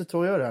to give it to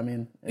Toyota. I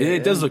mean,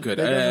 it does look good.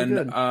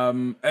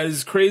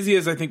 As crazy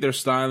as I think their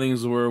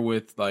stylings were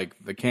with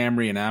the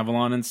Camry and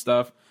Avalon and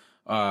stuff,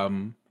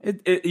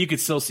 you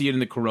could still see it in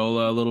the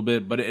Corolla a little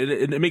bit, but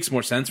it makes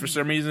more sense for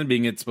some reason,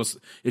 being it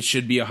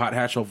should be a hot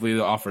hatch. Hopefully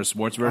they'll offer a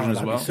sports version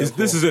as well.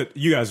 This is it.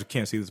 You guys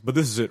can't see this, but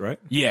this is it, right?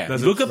 Yeah.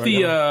 Look up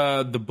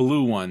the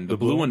blue one. The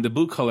blue one, the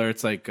blue color.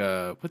 It's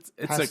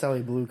pastel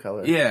blue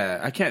color. Yeah,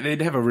 I can't.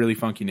 They have a really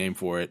funky name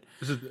for it.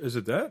 Is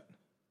it that?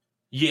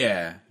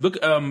 Yeah. Look.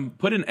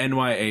 Put in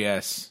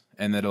NYAS,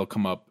 and that'll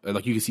come up.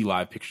 You can see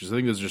live pictures. I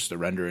think those are just the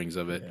renderings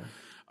of it. Yeah.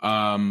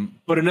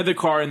 But another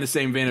car in the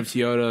same vein of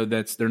Toyota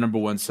that's their number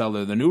one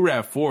seller, the new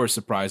RAV4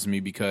 surprised me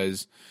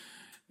because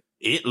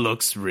It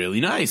looks really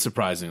nice,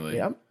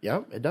 surprisingly.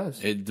 Yep, it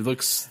does. It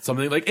looks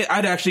something like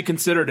I'd actually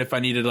consider it if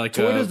I needed like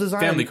Toyota's a design,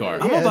 family car.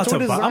 yeah.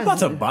 I'm about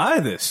to buy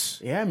this.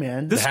 Yeah,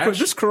 man. This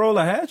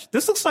Corolla hatch.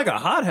 This looks like a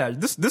hot hatch.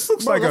 This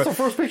looks Bro, like that's the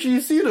first picture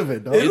you've seen of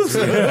it, though. It looks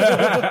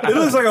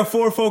like a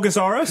Ford Focus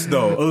RS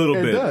though, a little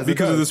bit does,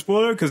 because of the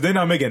spoiler. Because they're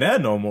not making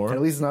that no more.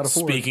 At least it's not a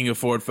Ford. Speaking of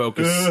Ford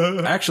Focus,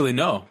 actually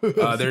no,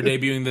 they're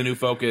debuting the new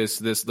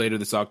Focus later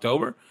this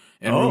October,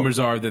 and rumors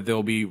are that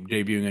they'll be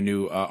debuting a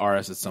new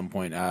RS at some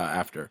point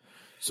after.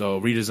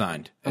 So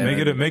redesigned.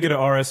 Make it a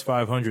RS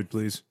 500,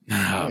 please. Oh,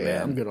 Yeah,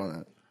 man. I'm good on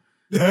that.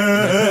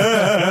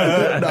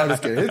 No, I'm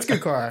just kidding. It's a good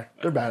car.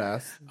 They're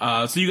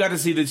badass. So you got to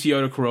see the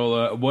Toyota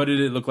Corolla. What did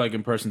it look like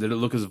in person? Did it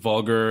look as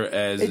vulgar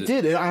as It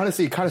did. It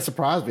honestly kind of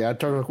surprised me. I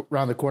turned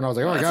around the corner. I was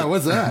like, oh my God,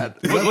 what's that?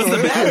 What's the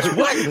badge?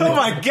 What? Oh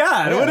my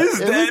God, what is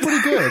It that?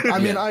 looked pretty good. I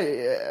mean,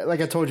 like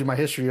I told you, my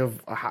history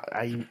of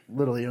I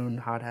literally own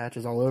hot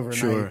hatches all over. And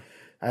Sure.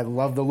 I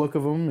love the look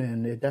of them,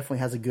 and it definitely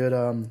has a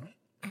good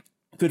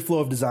flow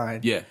of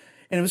design. Yeah.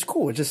 And it was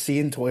cool just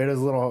seeing Toyota's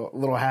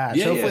little hatch.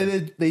 Yeah,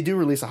 Hopefully they do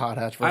release a hot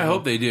hatch for I them.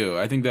 hope they do.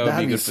 I think that would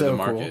That'd be be good for the so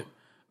market. cool.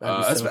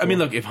 That'd be so I mean,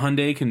 cool. look, if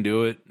Hyundai can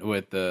do it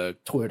with the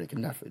Toyota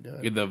can definitely do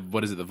it.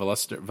 what is it, the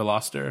Veloster? The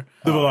Veloster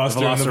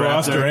and the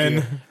Veloster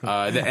N.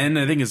 The N,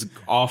 I think, is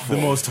awful.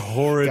 The most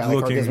horrid God, that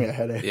car gives me a looking.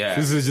 headache. Yeah.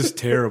 This is just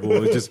terrible.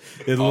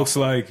 It looks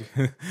like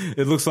an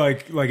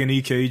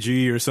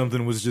EKG or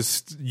something was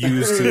just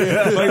used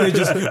to like they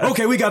just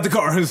okay, we got the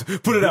car,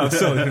 put it out,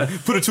 sell it.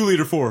 Put a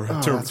 2.4 Oh,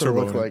 that's what it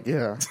turbo. looked like.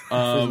 Yeah.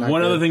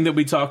 One other thing that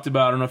we talked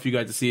about, I don't know if you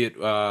got to see it.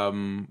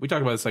 We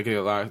talked about this like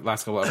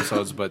last couple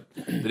episodes, but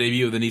the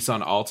debut of the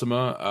Nissan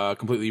Altima,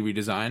 completely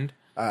redesigned.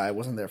 I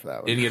wasn't there for that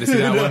one. Didn't get to see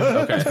that one?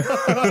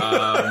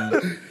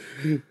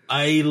 Okay.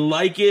 I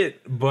like it,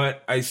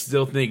 but I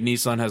still think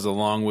Nissan has a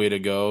long way to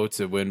go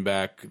to win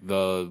back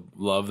the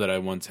love that I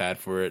once had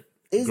for it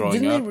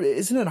growing up.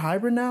 Isn't it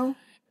hybrid now?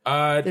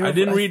 I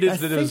didn't read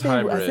that it was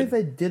hybrid. I think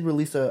they did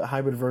release a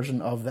hybrid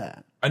version of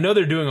that. I know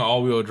they're doing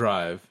all-wheel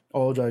drive.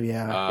 All drive,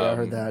 yeah, I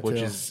heard that which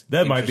too. is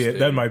That might be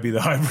interesting.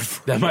 the hybrid.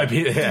 For That might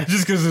be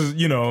just because But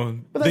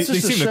they that's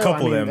just seem show. to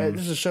couple I mean, them.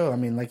 Just to show. I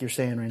mean, like you're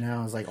saying right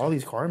now, is like all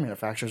these car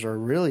manufacturers are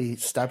really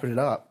stepping it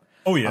up.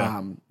 Oh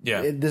yeah,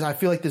 Yeah. I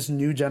feel like this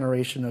new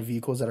generation of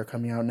vehicles that are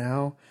coming out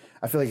now,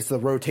 I feel like it's the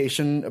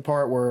rotation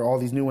part where all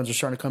these new ones are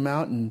starting to come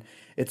out, and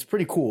it's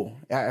pretty cool.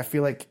 I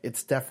feel like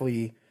it's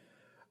definitely,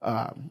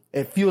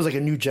 it feels like a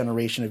new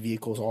generation of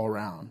vehicles all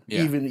around.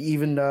 Yeah.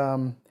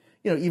 Even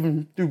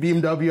through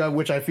BMW,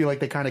 which I feel like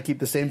they kind of keep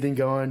the same thing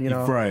going.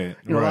 Right,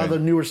 A lot right. of the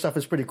newer stuff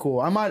is pretty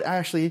cool. I got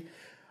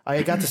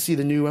to see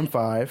the new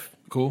M5.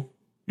 Cool.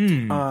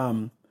 It's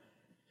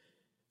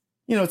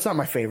not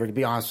my favorite, to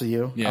be honest with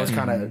you. Yeah. I was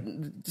kind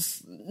of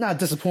just not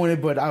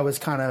disappointed, but I was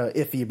kind of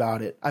iffy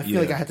about it. I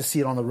feel like I had to see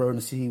it on the road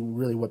and see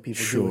really what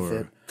people do with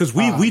it. Because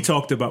we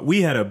talked about,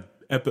 we had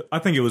I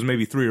think it was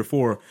maybe 3 or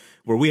 4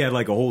 where we had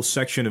like a whole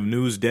section of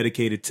news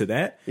dedicated to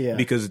that. Yeah.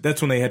 Because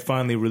that's when they had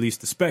finally released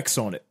the specs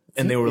on it.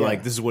 And they were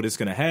like, this is what it's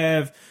going to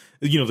have.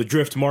 The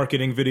drift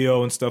marketing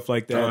video and stuff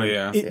like that. Oh,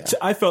 yeah.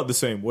 I felt the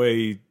same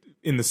way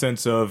in the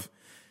sense of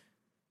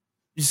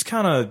just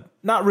kind of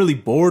not really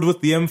bored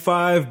with the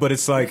M5, but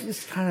it's like,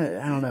 Just kind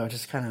of, I don't know,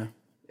 just kind of,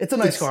 it's a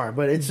nice car,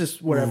 but it's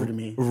just whatever to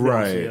me. to be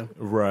honest with you.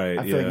 right.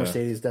 I feel like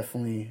Mercedes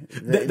definitely.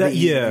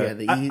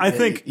 I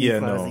think the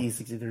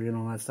E63 and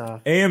all that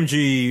stuff.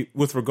 AMG,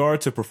 with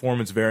regard to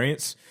performance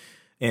variance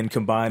and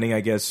combining, I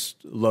guess,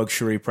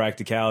 luxury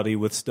practicality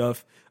with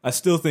stuff, I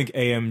still think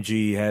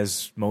AMG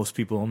has most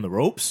people on the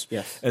ropes.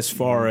 Yes. As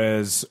far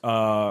as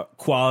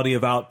quality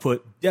of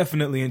output,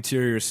 definitely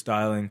interior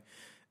styling.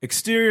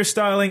 Exterior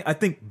styling, I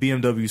think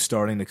BMW's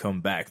starting to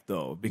come back,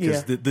 though,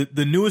 because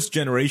the newest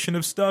generation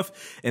of stuff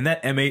and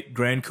that M8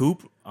 Grand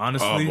Coupe,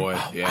 honestly. Oh, boy.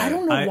 Yeah. I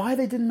don't know why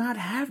they did not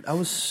have. I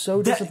was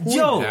so disappointed.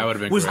 That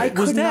would've been great. I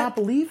could not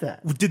believe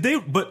that. Did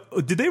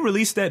they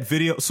release that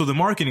video? So the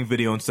marketing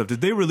video and stuff.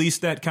 Did they release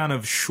that kind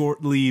of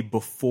shortly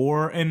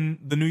before in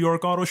the New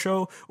York Auto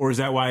Show, or is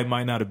that why it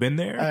might not have been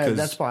there?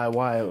 That's probably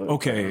why.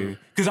 Okay,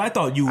 because I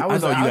thought you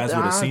guys would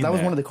have seen that. That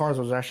was one of the cars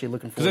I was actually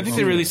looking for. Because I think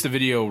they released the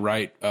video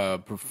right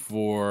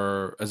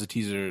before as a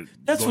teaser.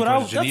 That's going what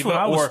towards Geneva,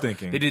 I was or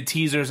thinking. They did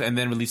teasers and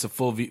then released a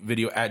full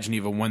video at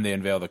Geneva when they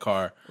unveiled the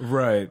car.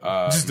 Right.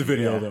 Just the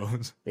video though.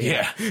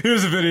 Yeah.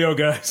 Here's the video,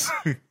 guys.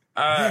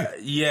 I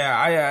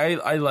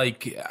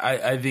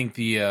think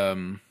the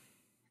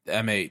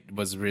M8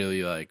 was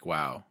really like,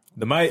 wow.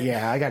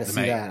 I got to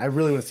see Mate. that. I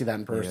really want to see that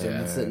in person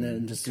and sit in it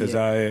and just see 'Cause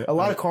it. A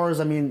lot of cars.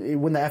 I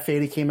mean, when the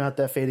F80 came out,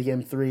 the F80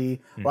 M3,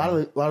 a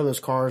lot of those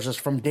cars, just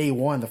from day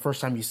one, the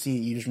first time you see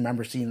it, you just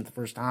remember seeing it the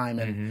first time,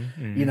 and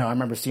I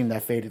remember seeing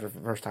that F80 for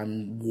the first time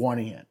and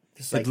wanting it.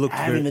 just like looked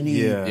having the very-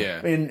 need.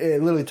 yeah. And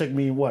it literally took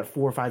me 4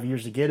 or 5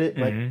 years to get it.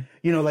 Like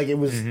like it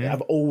was.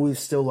 I've always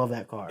still loved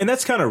that car. And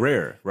that's kind of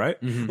rare, right?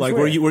 Like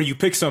where you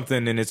pick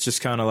something and it's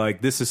just kind of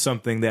like, this is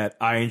something that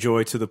I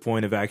enjoy to the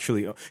point of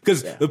actually,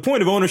 because the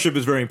point of ownership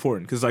is very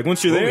important. Because like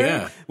once you're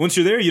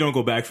there, you don't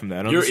go back from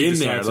that. You're in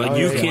there, like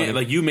you can't,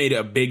 like you made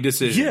a big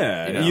decision.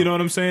 Yeah, you know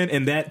what I'm saying?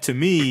 And that, to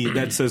me,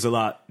 that says a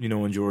lot,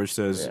 when George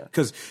says,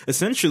 because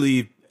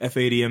essentially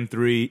F80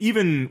 M3,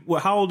 even,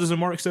 how old is a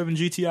Mark 7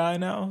 GTI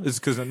now? Is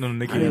because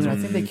Nicky has I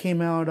one. think they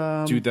came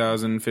out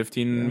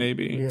 2015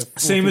 maybe. yeah,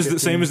 Same as the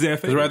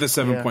F80. We're at the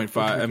 7.5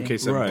 MK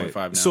 7.5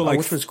 now. So like,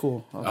 which was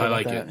cool. I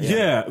like it.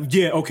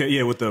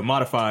 yeah, with the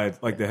modified,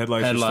 like the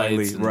headlights are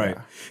slightly, right.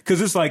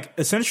 Because it's like,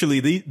 essentially,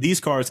 these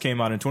cars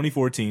came out in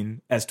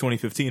 2014 as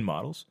 2015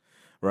 models.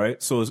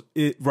 Right, so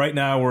right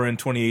now we're in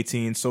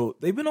 2018. So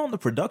they've been on the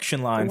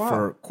production line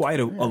for quite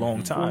a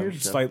long time,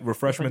 slight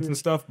refreshments and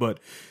stuff, but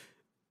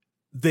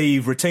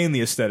they've retained the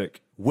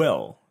aesthetic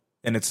well.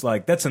 And it's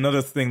like, that's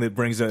another thing that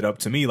brings it up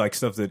to me, like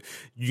stuff that,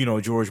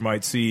 George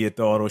might see at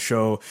the auto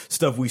show,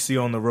 stuff we see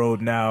on the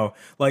road now.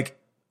 Like,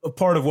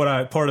 part of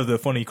the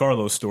funny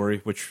Carlos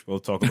story, which we'll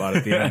talk about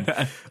at the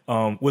end,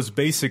 was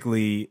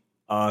basically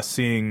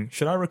seeing,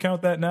 should I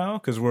recount that now?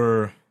 Because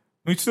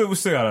we still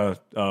got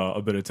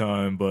a bit of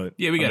time, but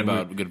yeah, we got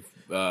about a good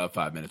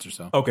 5 minutes or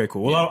so. Okay,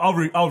 cool. Well,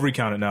 I'll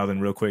recount it now then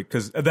real quick,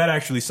 because that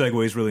actually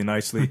segues really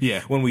nicely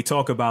when we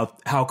talk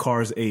about how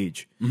cars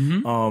age.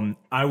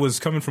 I was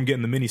coming from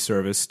getting the Mini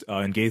serviced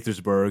in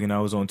Gaithersburg, and I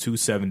was on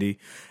 270.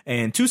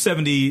 And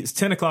 270 is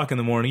 10 o'clock in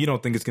the morning. You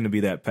don't think it's going to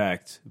be that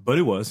packed, but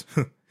it was.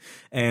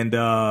 And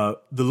the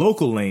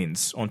local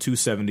lanes on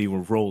 270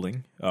 were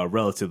rolling,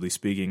 relatively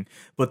speaking.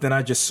 But then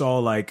I just saw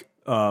like...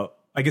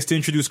 I guess to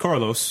introduce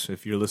Carlos,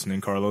 if you're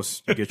listening,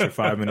 Carlos, you get your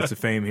 5 minutes of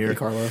fame here. Hey,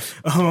 Carlos.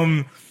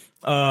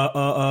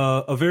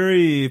 A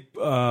very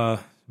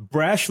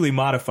brashly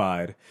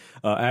modified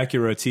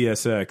Acura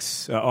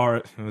TSX.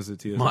 What was it?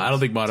 TSX? I don't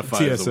think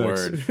modified is the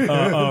word.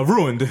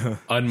 Ruined.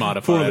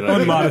 Unmodified.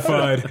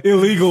 Unmodified.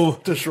 Illegal.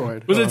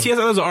 Destroyed. Was it TSX?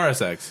 That was an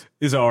RSX.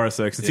 It's an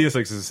RSX. The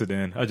TSX is a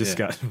sedan. I just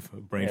got a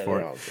brain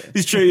fart.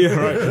 He's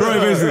right,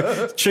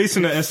 basically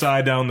chasing the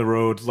SI down the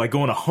road, like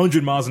going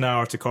 100 miles an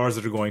hour to cars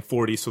that are going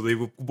 40. So they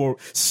will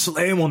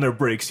slam on their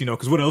brakes,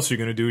 because what else are you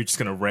going to do? You're just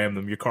going to ram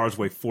them. Your cars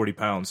weigh 40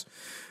 pounds.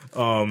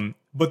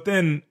 But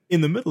then in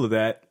the middle of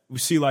that, I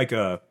see like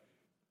a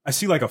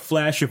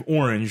flash of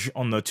orange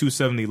on the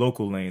 270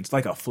 local lanes,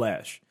 like a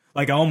flash.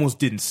 Like I almost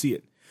didn't see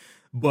it.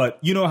 But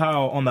you know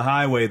how on the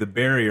highway, the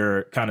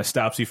barrier kind of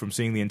stops you from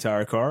seeing the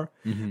entire car?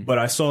 But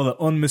I saw the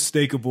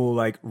unmistakable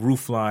like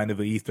roof line of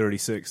an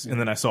E36. And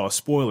then I saw a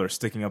spoiler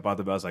sticking up out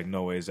the back. I was like,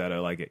 no way, is that a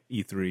E36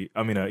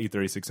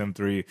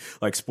 M3,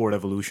 like Sport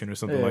Evolution or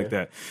something like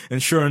that. And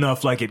sure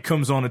enough, like it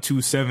comes on a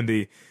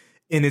 270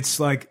 and it's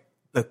like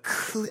the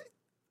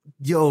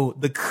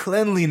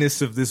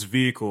cleanliness of this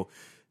vehicle.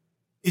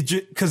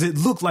 Because it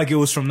looked like it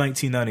was from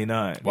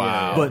 1999.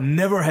 Wow. But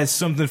never had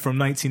something from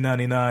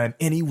 1999,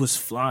 and he was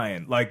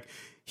flying. Like,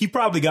 he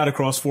probably got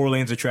across 4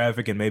 lanes of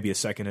traffic in maybe a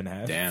second and a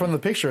half. Damn. From the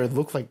picture, it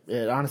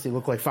honestly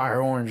looked like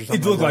fire orange or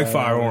something. It looked like that.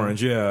 fire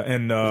orange, yeah.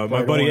 And my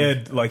buddy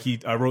orange. Ed, like,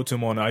 I wrote to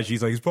him on IG,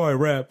 he's like, he's probably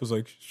rap. I was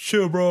like,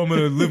 chill, bro, I'm going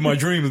to live my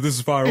dream that this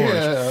is fire orange.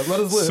 Yeah, let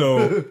us live.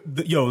 So,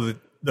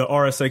 the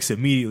RSX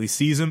immediately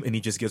sees him, and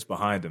he just gets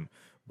behind him.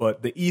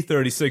 But the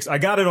E36, I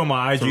got it on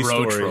my IG story.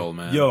 Road troll,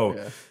 man.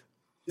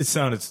 The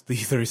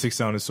E36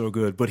 sounded so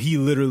good, but he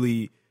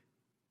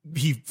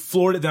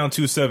floored it down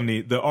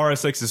 270. The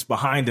RSX is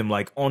behind him,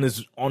 like on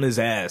his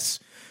ass.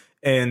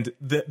 And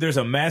there's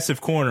a massive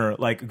corner,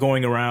 like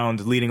going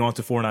around leading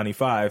onto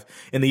 495,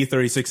 and the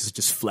E36 is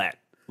just flat.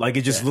 Like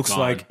it just looks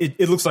like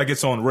it looks like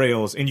it's on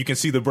rails, and you can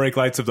see the brake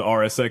lights of the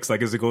RSX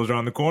like as it goes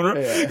around the corner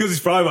because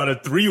he's probably on a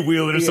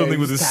 3-wheeler or something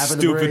with his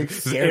stupid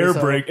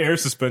air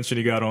suspension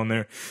he got on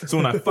there. So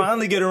when I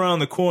finally get around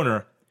the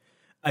corner,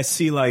 I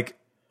see like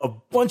a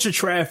bunch of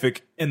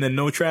traffic and then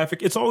no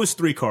traffic. It's always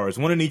 3 cars,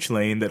 one in each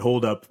lane that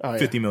hold up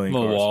 50 million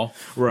cars. Wall.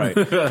 Right.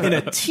 And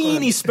a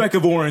teeny speck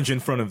of orange in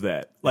front of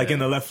that, like in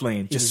the left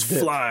lane, just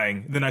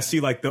flying. Then I see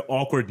like the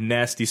awkward,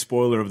 nasty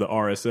spoiler of the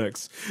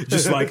RSX,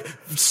 just like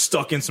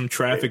stuck in some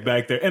traffic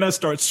back there. And I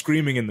start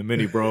screaming in the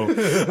Mini, bro.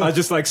 I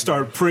just like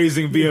start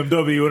praising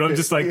BMW, and I'm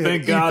just like,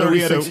 thank God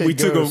we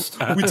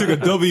took a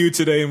W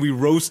today, and we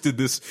roasted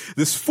this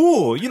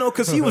fool,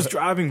 because he was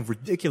driving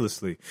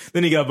ridiculously.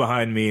 Then he got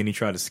behind me and he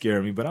tried to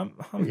scare me, but I'm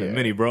the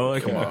Mini, bro.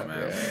 Like, Come on,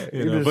 man.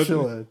 You're just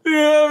chilling.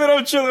 Yeah, man,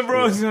 I'm chilling,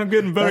 bro. I'm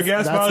getting better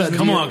gas mileage.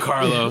 Come on,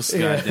 Carlos.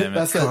 God damn it.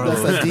 That's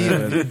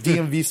that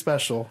DMV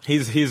special.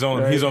 He's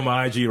on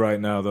my IG right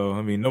now, though.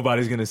 I mean,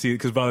 nobody's gonna see it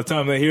because by the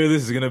time they hear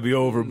this, it's gonna be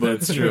over.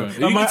 But that's true.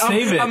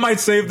 I might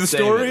save the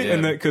story,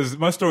 and because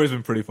my story's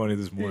been pretty funny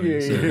this morning.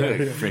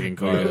 Freaking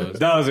Carlos.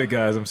 That was it,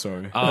 guys. I'm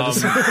sorry.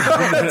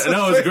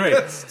 That was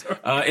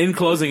great. In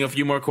closing, a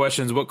few more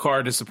questions. What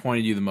car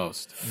disappointed you the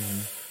most?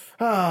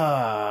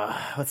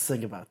 Let's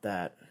think about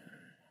that.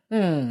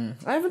 I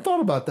haven't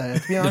thought about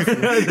that, to be honest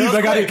with you. He's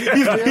like,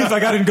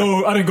 I didn't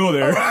go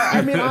there.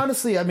 I mean,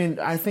 honestly, I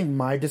think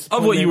my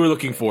disappointment... Of what you were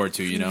looking forward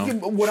to, you know?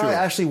 What I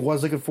actually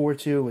was looking forward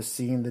to was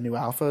seeing the new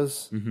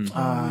Alphas.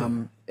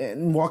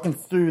 And walking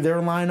through their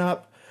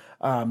lineup.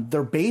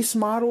 Their base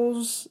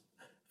models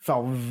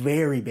felt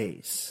very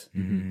base.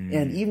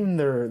 And even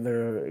their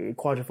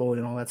quadrifold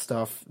and all that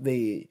stuff,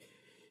 they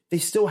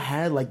still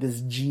had like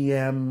this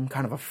GM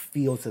kind of a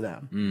feel to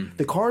them.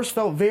 The cars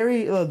felt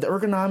very, the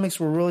ergonomics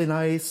were really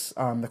nice.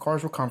 The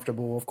cars were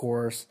comfortable, of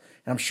course.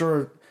 And I'm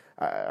sure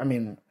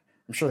the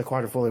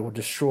quadrifoglio will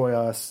destroy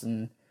us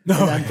and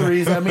that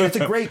threes. I mean, it's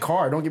a great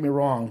car, don't get me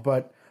wrong,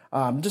 but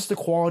just the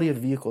quality of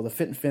the vehicle, the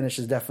fit and finish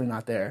is definitely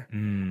not there.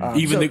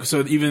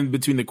 Even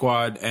between the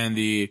quad and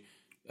the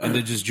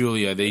just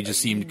Giulia, they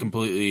just seemed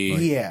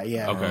completely Okay.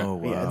 Oh,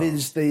 wow.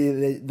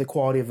 Yeah, the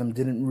quality of them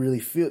didn't really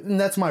feel, and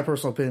that's my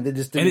personal opinion. They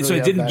just didn't. And so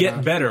it didn't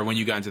get better when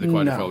you got into the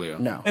quadrifoglio.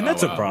 No. And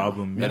that's a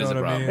problem. That is a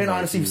problem. And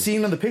honestly,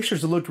 seeing on the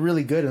pictures, it looked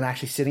really good, and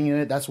actually sitting in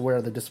it, that's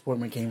where the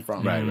disappointment came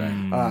from. Right.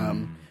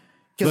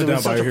 Because it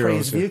was such a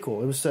praised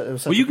vehicle. It was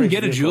such Well, you can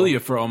get a vehicle. Giulia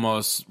for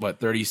almost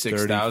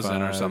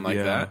 36,000 or something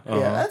like that. Yeah,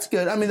 that's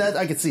good. I mean,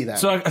 I could see that.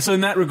 So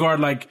in that regard,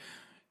 like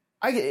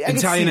I could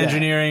Italian see that.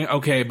 engineering,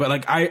 okay, but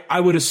like I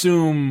would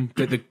assume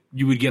that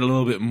you would get a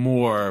little bit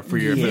more for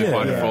your for the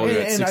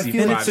quadrifoglio at And I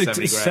feel 65,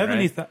 like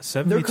 70 grand, right?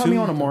 72. They're coming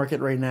on a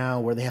market right now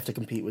where they have to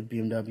compete with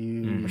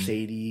BMW,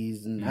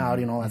 Mercedes, and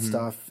Audi, and all that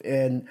stuff.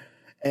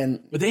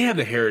 But they have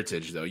the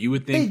heritage, though. You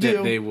would think They that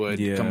do. they would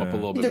come up a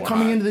little bit they're more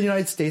coming high. into the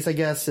United States, I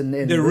guess, and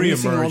They're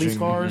releasing all these reemerging.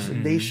 cars.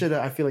 They should.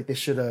 I feel like they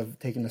should have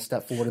taken a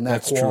step forward in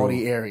that That's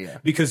quality true.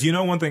 area. Because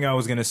one thing I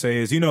was going to say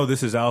is,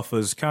 this is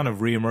Alpha's kind of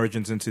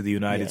reemergence into the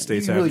United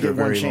States you really after a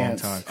get one very long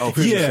chance. time. Oh,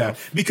 prove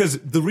yourself. Because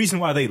the reason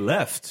why they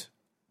left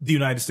the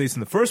United States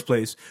in the first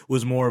place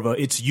was more of a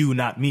it's you,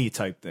 not me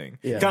type thing.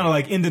 Yeah. Kind of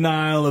like in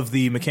denial of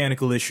the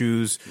mechanical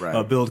issues,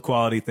 Right. build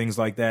quality, things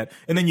like that.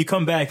 And then you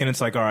come back and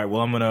it's like, all right, well,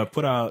 I'm going to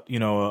put out,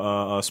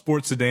 a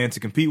sports sedan to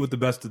compete with the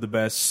best of the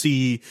best,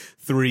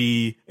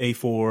 C3,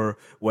 A4,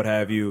 what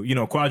have you.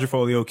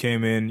 Quadrifoglio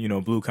came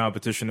in, blew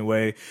competition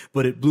away,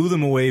 but it blew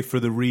them away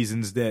for the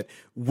reasons that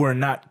were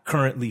not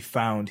currently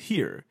found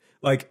here.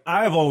 Like,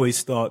 I've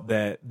always thought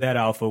that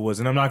Alpha was,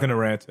 and I'm not going to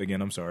rant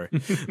again, I'm sorry,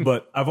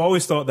 but I've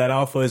always thought that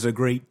Alpha is a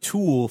great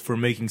tool for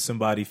making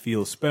somebody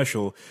feel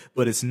special,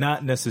 but it's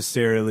not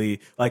necessarily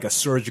like a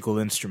surgical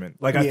instrument.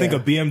 Like, I think a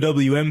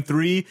BMW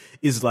M3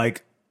 is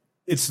like,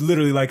 it's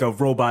literally like a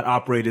robot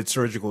operated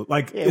surgical,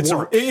 like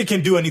it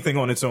can do anything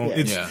on its own.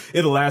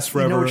 It'll last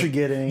forever. You know what you're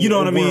getting. You know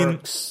what I mean?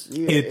 Works.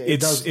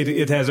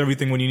 It has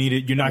everything when you need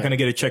it. You're not going to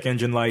get a check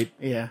engine light,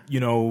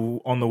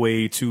 on the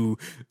way to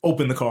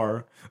open the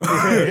car.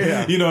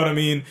 You know what I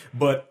mean?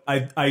 But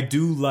I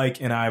do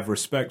like and I have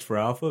respect for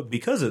Alpha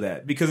because of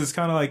that. Because it's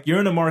kind of like you're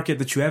in a market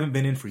that you haven't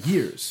been in for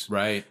years.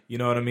 Right. You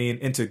know what I mean?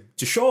 And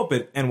to show up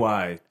at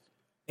NY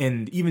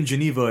and even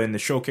Geneva and the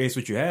showcase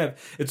what you have,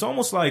 it's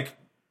almost like,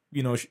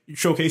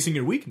 showcasing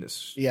your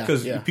weakness. Yeah.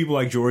 Because people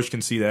like George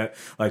can see that,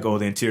 like, oh,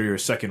 the interior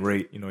is second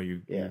rate. But you're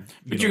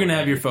going to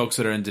have your folks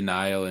that are in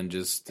denial and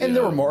just... And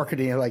they were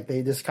marketing it like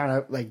they just kind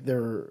of like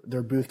their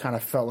booth kind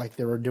of felt like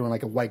they were doing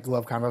like a white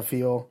glove kind of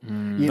feel, like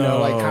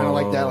kind of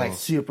like that, like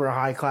super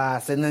high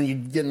class. And then you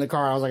get in the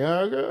car, I was like,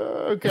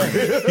 oh,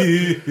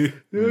 okay,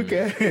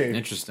 okay.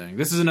 Interesting.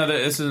 This is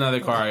another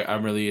car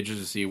I'm really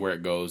interested to see where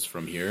it goes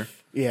from here.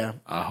 Yeah.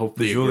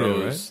 Hopefully the Giulia, it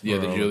grows. right? Yeah,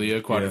 the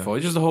Giulia quadrifoglio.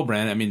 Just the whole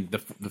brand. I mean,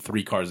 the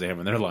three cars they have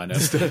in their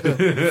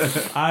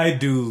lineup. I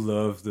do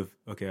love the.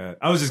 Okay,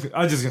 I was just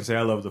gonna say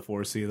I love the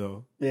 4C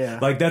though. Yeah.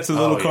 Like that's a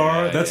little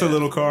car. That's a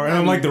little car, and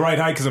I'm like the right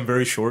height because I'm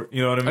very short.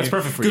 You know what I mean? That's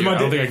perfect for you. I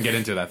don't think I can get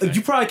into that thing.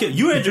 You probably can.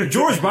 You and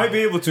George might be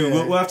able to.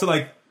 We'll have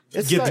to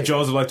get the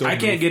jaws of like. I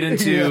can't get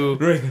into.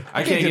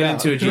 I can't get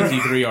into a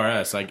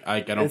GT3 RS.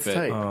 I don't fit.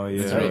 Tight. Oh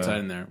yeah, It's really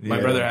tight in there.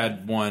 My brother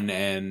had one,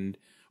 and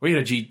he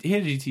had a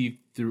GT3.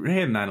 He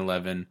had a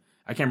 911.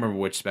 I can't remember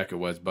which spec it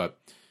was, but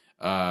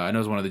I know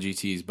it was one of the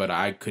GTs. But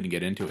I couldn't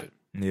get into it.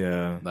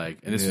 Yeah, and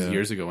this was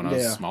years ago when I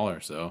was smaller.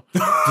 So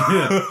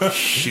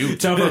shoot,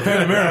 tell me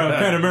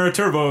Panamera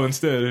Turbo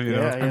instead.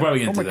 I'm probably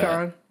get into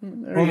that.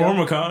 Or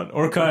Macan,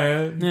 or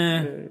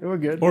Cayenne, we're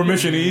good. or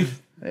Mission E.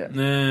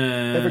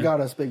 Never got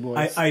us, big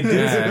boys. I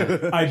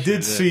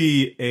did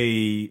see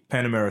a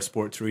Panamera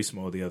Sport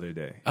Turismo the other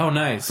day. Oh,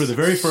 nice! For the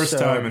very first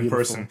time in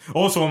person.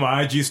 Also on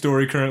my IG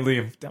story currently.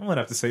 I'm gonna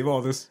have to save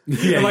all this.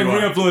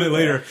 Re-upload it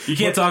later. You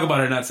can't talk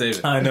about it and not save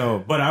it. I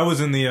know, but I was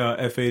in the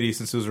F80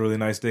 since it was a really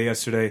nice day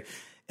yesterday.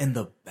 In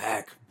the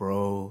back,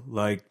 bro,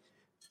 like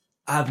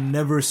I've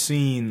never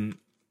seen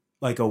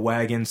like a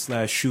wagon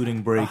 /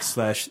 shooting brake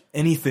 /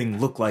 anything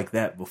look like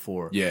that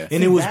before. Yeah.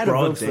 And it was that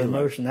broad evokes the daylight.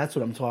 emotion. That's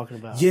what I'm talking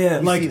about. Yeah,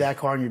 you like see that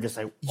car and you're just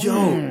like,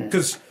 yo,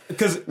 because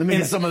let me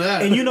get some of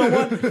that. And you know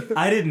what?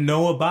 I didn't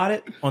know about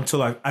it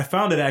until I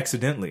found it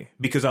accidentally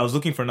because I was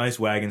looking for nice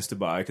wagons to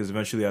buy because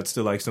eventually I'd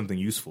still like something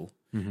useful.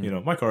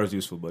 Mm-hmm. My car is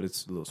useful, but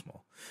it's a little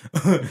small.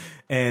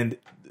 And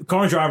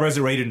Car and Driver has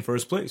it rated in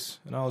first place.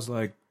 And I was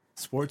like,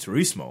 Sports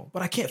Turismo,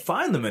 but I can't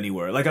find them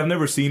anywhere. Like, I've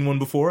never seen one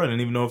before. I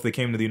didn't even know if they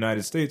came to the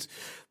United States.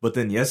 But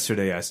then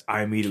yesterday,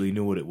 I immediately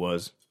knew what it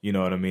was. You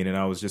know what I mean? And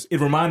I was just, it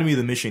reminded me of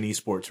the Mission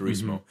Esport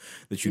Turismo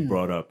that you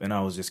brought up. And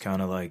I was just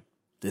kind of like,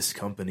 this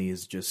company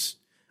is just,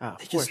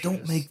 they just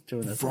don't make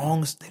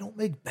wrongs. They don't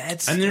make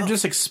bad stuff. And they're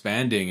just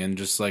expanding in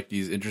just like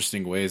these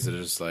interesting ways that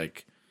are just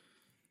like,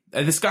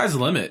 the sky's the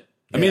limit.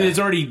 I mean,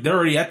 they're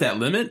already at that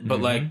limit,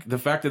 but like the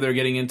fact that they're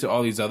getting into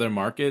all these other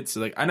markets,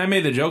 like, and I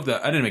made the joke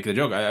that I didn't make the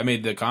joke. I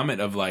made the comment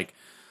of like,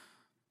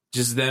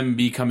 just them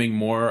becoming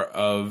more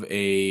of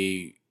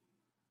a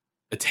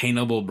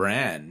attainable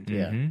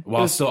brand,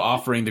 while still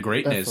offering the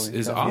greatness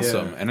is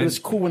awesome. Yeah. And it was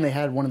cool when they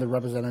had one of the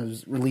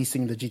representatives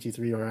releasing the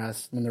GT3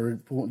 RS when they were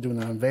doing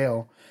the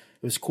unveil.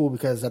 It was cool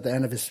because at the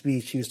end of his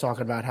speech, he was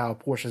talking about how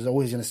Porsche is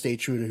always going to stay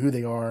true to who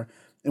they are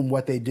and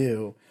what they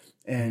do.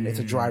 And it's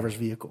a driver's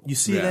vehicle. You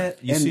see that?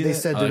 They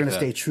said they're going to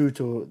stay true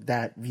to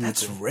that vehicle.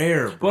 That's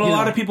rare. Well, a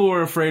lot of people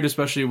were afraid,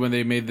 especially when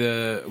they made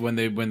when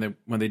they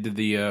did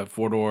the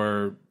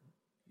 4-door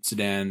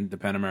sedan, the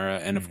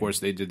Panamera, and of course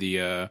they did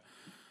the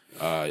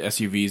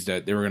SUVs,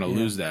 that they were going to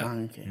lose that.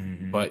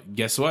 But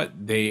guess what?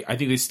 I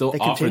think they still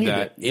offered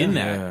that in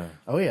that.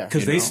 Oh yeah,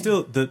 because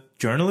the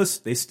journalists,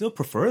 they still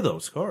prefer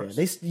those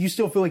cars. You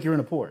still feel like you're in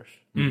a Porsche.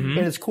 And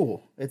it's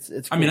cool. It's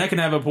cool. I mean, I can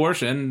have a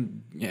Porsche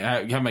and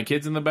have my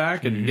kids in the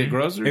back and get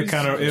groceries.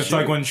 It's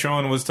like when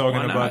Sean was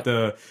talking about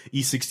the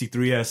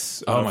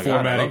E63S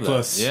 4MATIC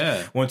Plus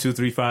 1, 2,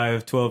 3,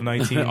 5, 12,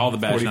 19, all the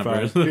badge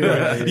 45.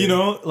 numbers. You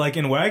know, like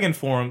in wagon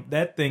form,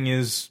 that thing,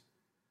 there's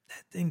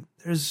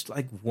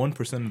like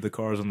 1% of the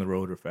cars on the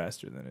road are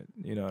faster than it.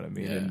 You know what I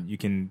mean? Yeah. And you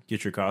can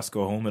get your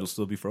Costco home; it'll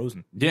still be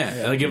frozen.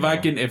 Yeah, like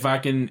if I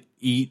can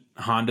eat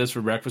Hondas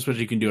for breakfast, which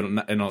you can do it,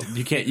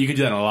 you can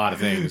do that in a lot of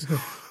things.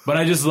 But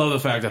I just love the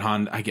fact that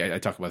Honda. I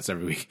talk about this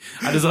every week.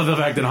 I just love the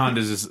fact that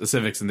Honda's is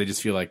Civics and they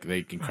just feel like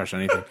they can crush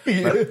anything.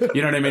 But,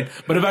 you know what I mean?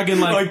 But if I can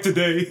like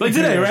today,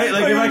 right?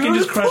 Like if I can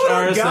just crush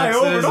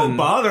RSXs, don't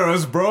bother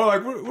us, bro.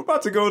 Like we're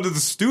about to go to the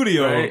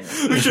studio. Right?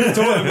 We should have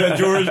told him that,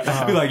 George.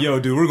 Be like, yo,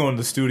 dude, we're going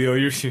to the studio.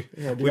 I'm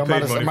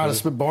about to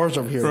spit bars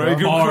over here. Right?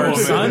 Bro.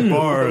 Bars, son.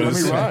 Let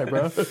me ride,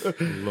 bro.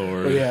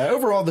 Lord. But yeah,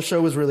 overall the show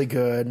was really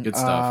good. Good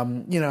stuff.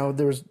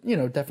 There was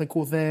definitely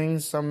cool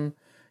things. Some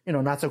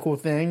not so cool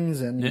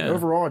things, and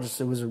overall,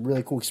 it was a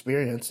really cool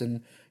experience,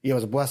 and it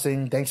was a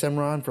blessing. Thanks,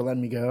 Imran, for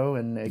letting me go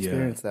and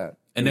experience that.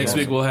 And next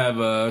week we'll have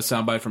a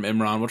soundbite from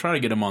Imran. We'll try to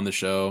get him on the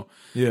show.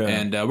 Yeah.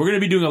 And we're going to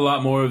be doing a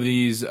lot more of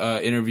these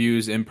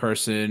interviews in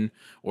person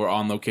or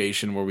on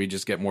location where we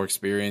just get more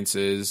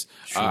experiences.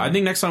 Sure. I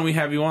think next time we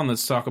have you on,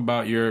 let's talk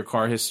about your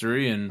car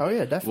history. And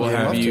definitely. We'll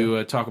have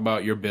you talk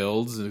about your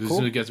builds. Cool. We're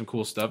going to get some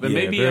cool stuff. And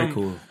maybe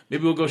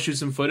we'll go shoot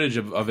some footage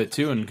of it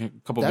too and a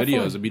couple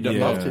videos. It'd be I'd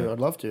love to.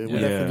 We'll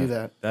definitely do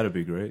that. That'd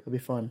be great. It'll be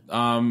fun.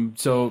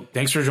 So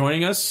thanks for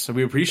joining us.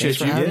 We appreciate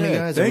you. Thanks for having me,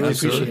 guys. Thank you,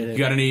 appreciate sir. it. You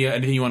got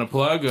anything you want to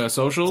plug?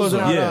 Socials? Closing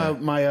out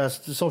my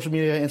social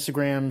media,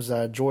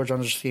 Instagrams, George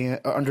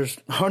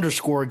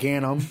underscore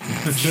Ganim,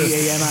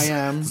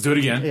 Ganim. Let's do it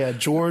again. Yeah,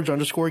 George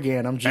underscore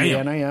Ganim,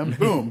 Ganim.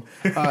 Boom.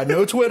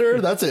 No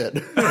Twitter. That's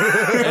it.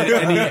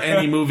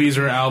 any movies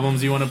or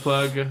albums you want to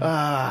plug?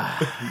 I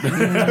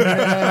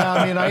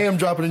mean, I am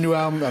dropping a new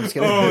album. I'm just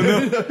kidding. Oh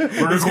no,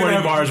 we're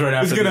recording bars right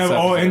after. It's gonna have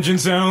all engine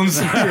sounds,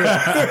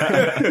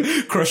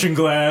 crushing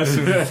glass,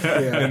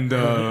 and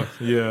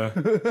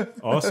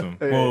awesome.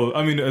 Well,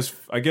 I mean,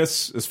 I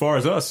guess as far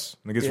as us,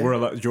 I guess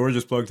George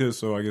has plugged his,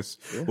 so I guess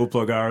we'll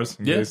plug ours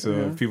in case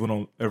people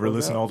don't ever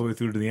listen all the way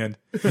through to the end.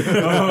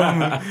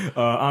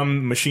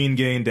 I'm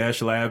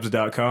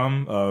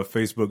machinegain-labs.com.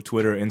 Facebook,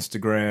 Twitter,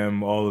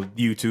 Instagram, all of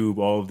YouTube,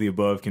 all of the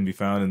above can be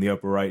found in the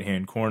upper right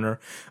hand corner.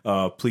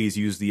 Please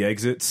use the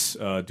exits.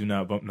 Do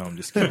not bump. No, I'm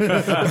just kidding.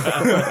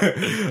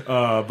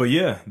 But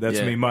yeah,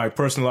 that's me. My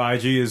personal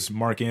IG is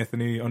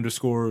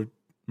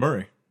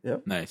markanthony_Murray.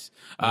 Yep. Nice.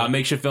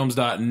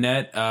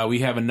 Makeshiftfilms.net. We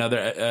have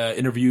another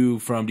interview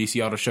from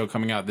DC Auto Show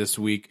coming out this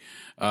week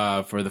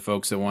for the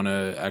folks that want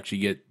to actually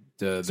get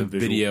the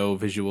video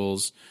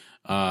visuals.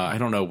 I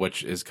don't know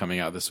which is coming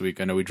out this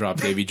week. I know we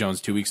dropped Davy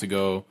Jones 2 weeks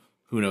ago.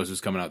 Who knows who's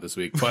coming out this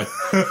week? But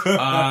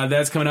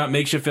that's coming out.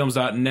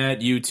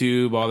 Makeshiftfilms.net,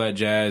 YouTube, all that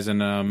jazz.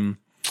 And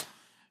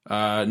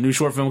new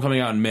short film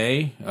coming out in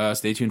May.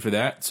 Stay tuned for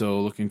that.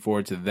 So looking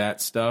forward to that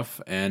stuff.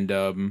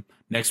 And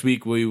next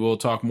week we will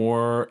talk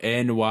more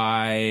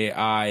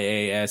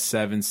NYIAS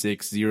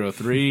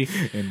 7603.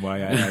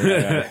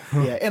 NYIAS.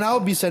 Yeah, and I'll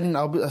be sending.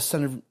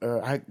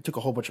 I took a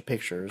whole bunch of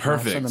pictures.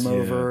 Perfect. I'll send them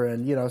over,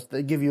 and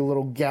they give you a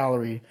little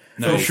gallery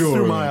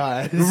through my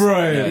eyes.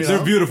 Right,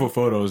 they're beautiful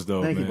photos,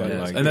 though. Thank you, buddy.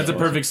 Yes. And that's a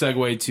perfect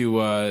segue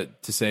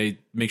to say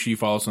make sure you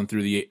follow us on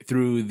through the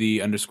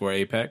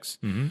 _Apex.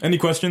 Mm-hmm. Any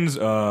questions?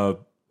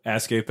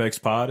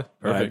 askapexpod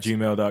at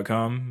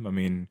gmail.com. I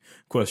mean,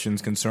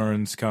 questions,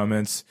 concerns,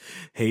 comments,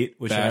 hate,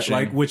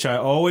 which I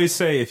always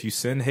say, if you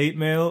send hate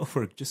mail,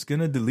 we're just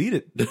going to delete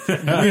it.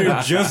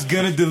 We're just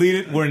going to delete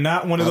it. We're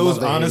not one of those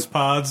honest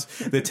pods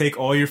that take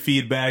all your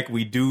feedback.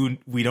 We don't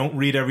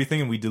read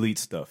everything and we delete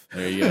stuff.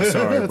 There you go.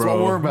 Sorry, That's bro.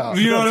 what we're about.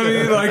 You know what I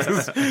mean? Like,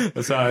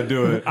 that's how I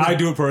do it. I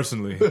do it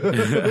personally.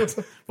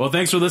 Well,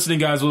 thanks for listening,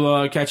 guys.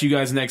 We'll catch you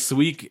guys next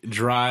week.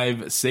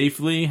 Drive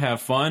safely.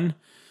 Have fun.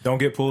 Don't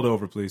get pulled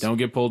over, please. Don't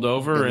get pulled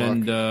over.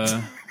 And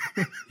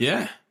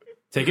yeah,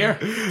 take care.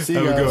 See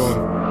you guys.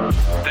 One.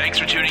 Thanks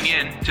for tuning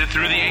in to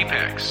Through the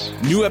Apex.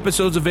 New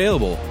episodes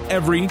available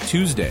every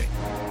Tuesday.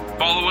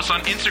 Follow us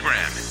on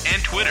Instagram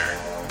and Twitter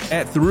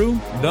at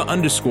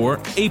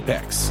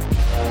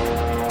 @through_the_apex.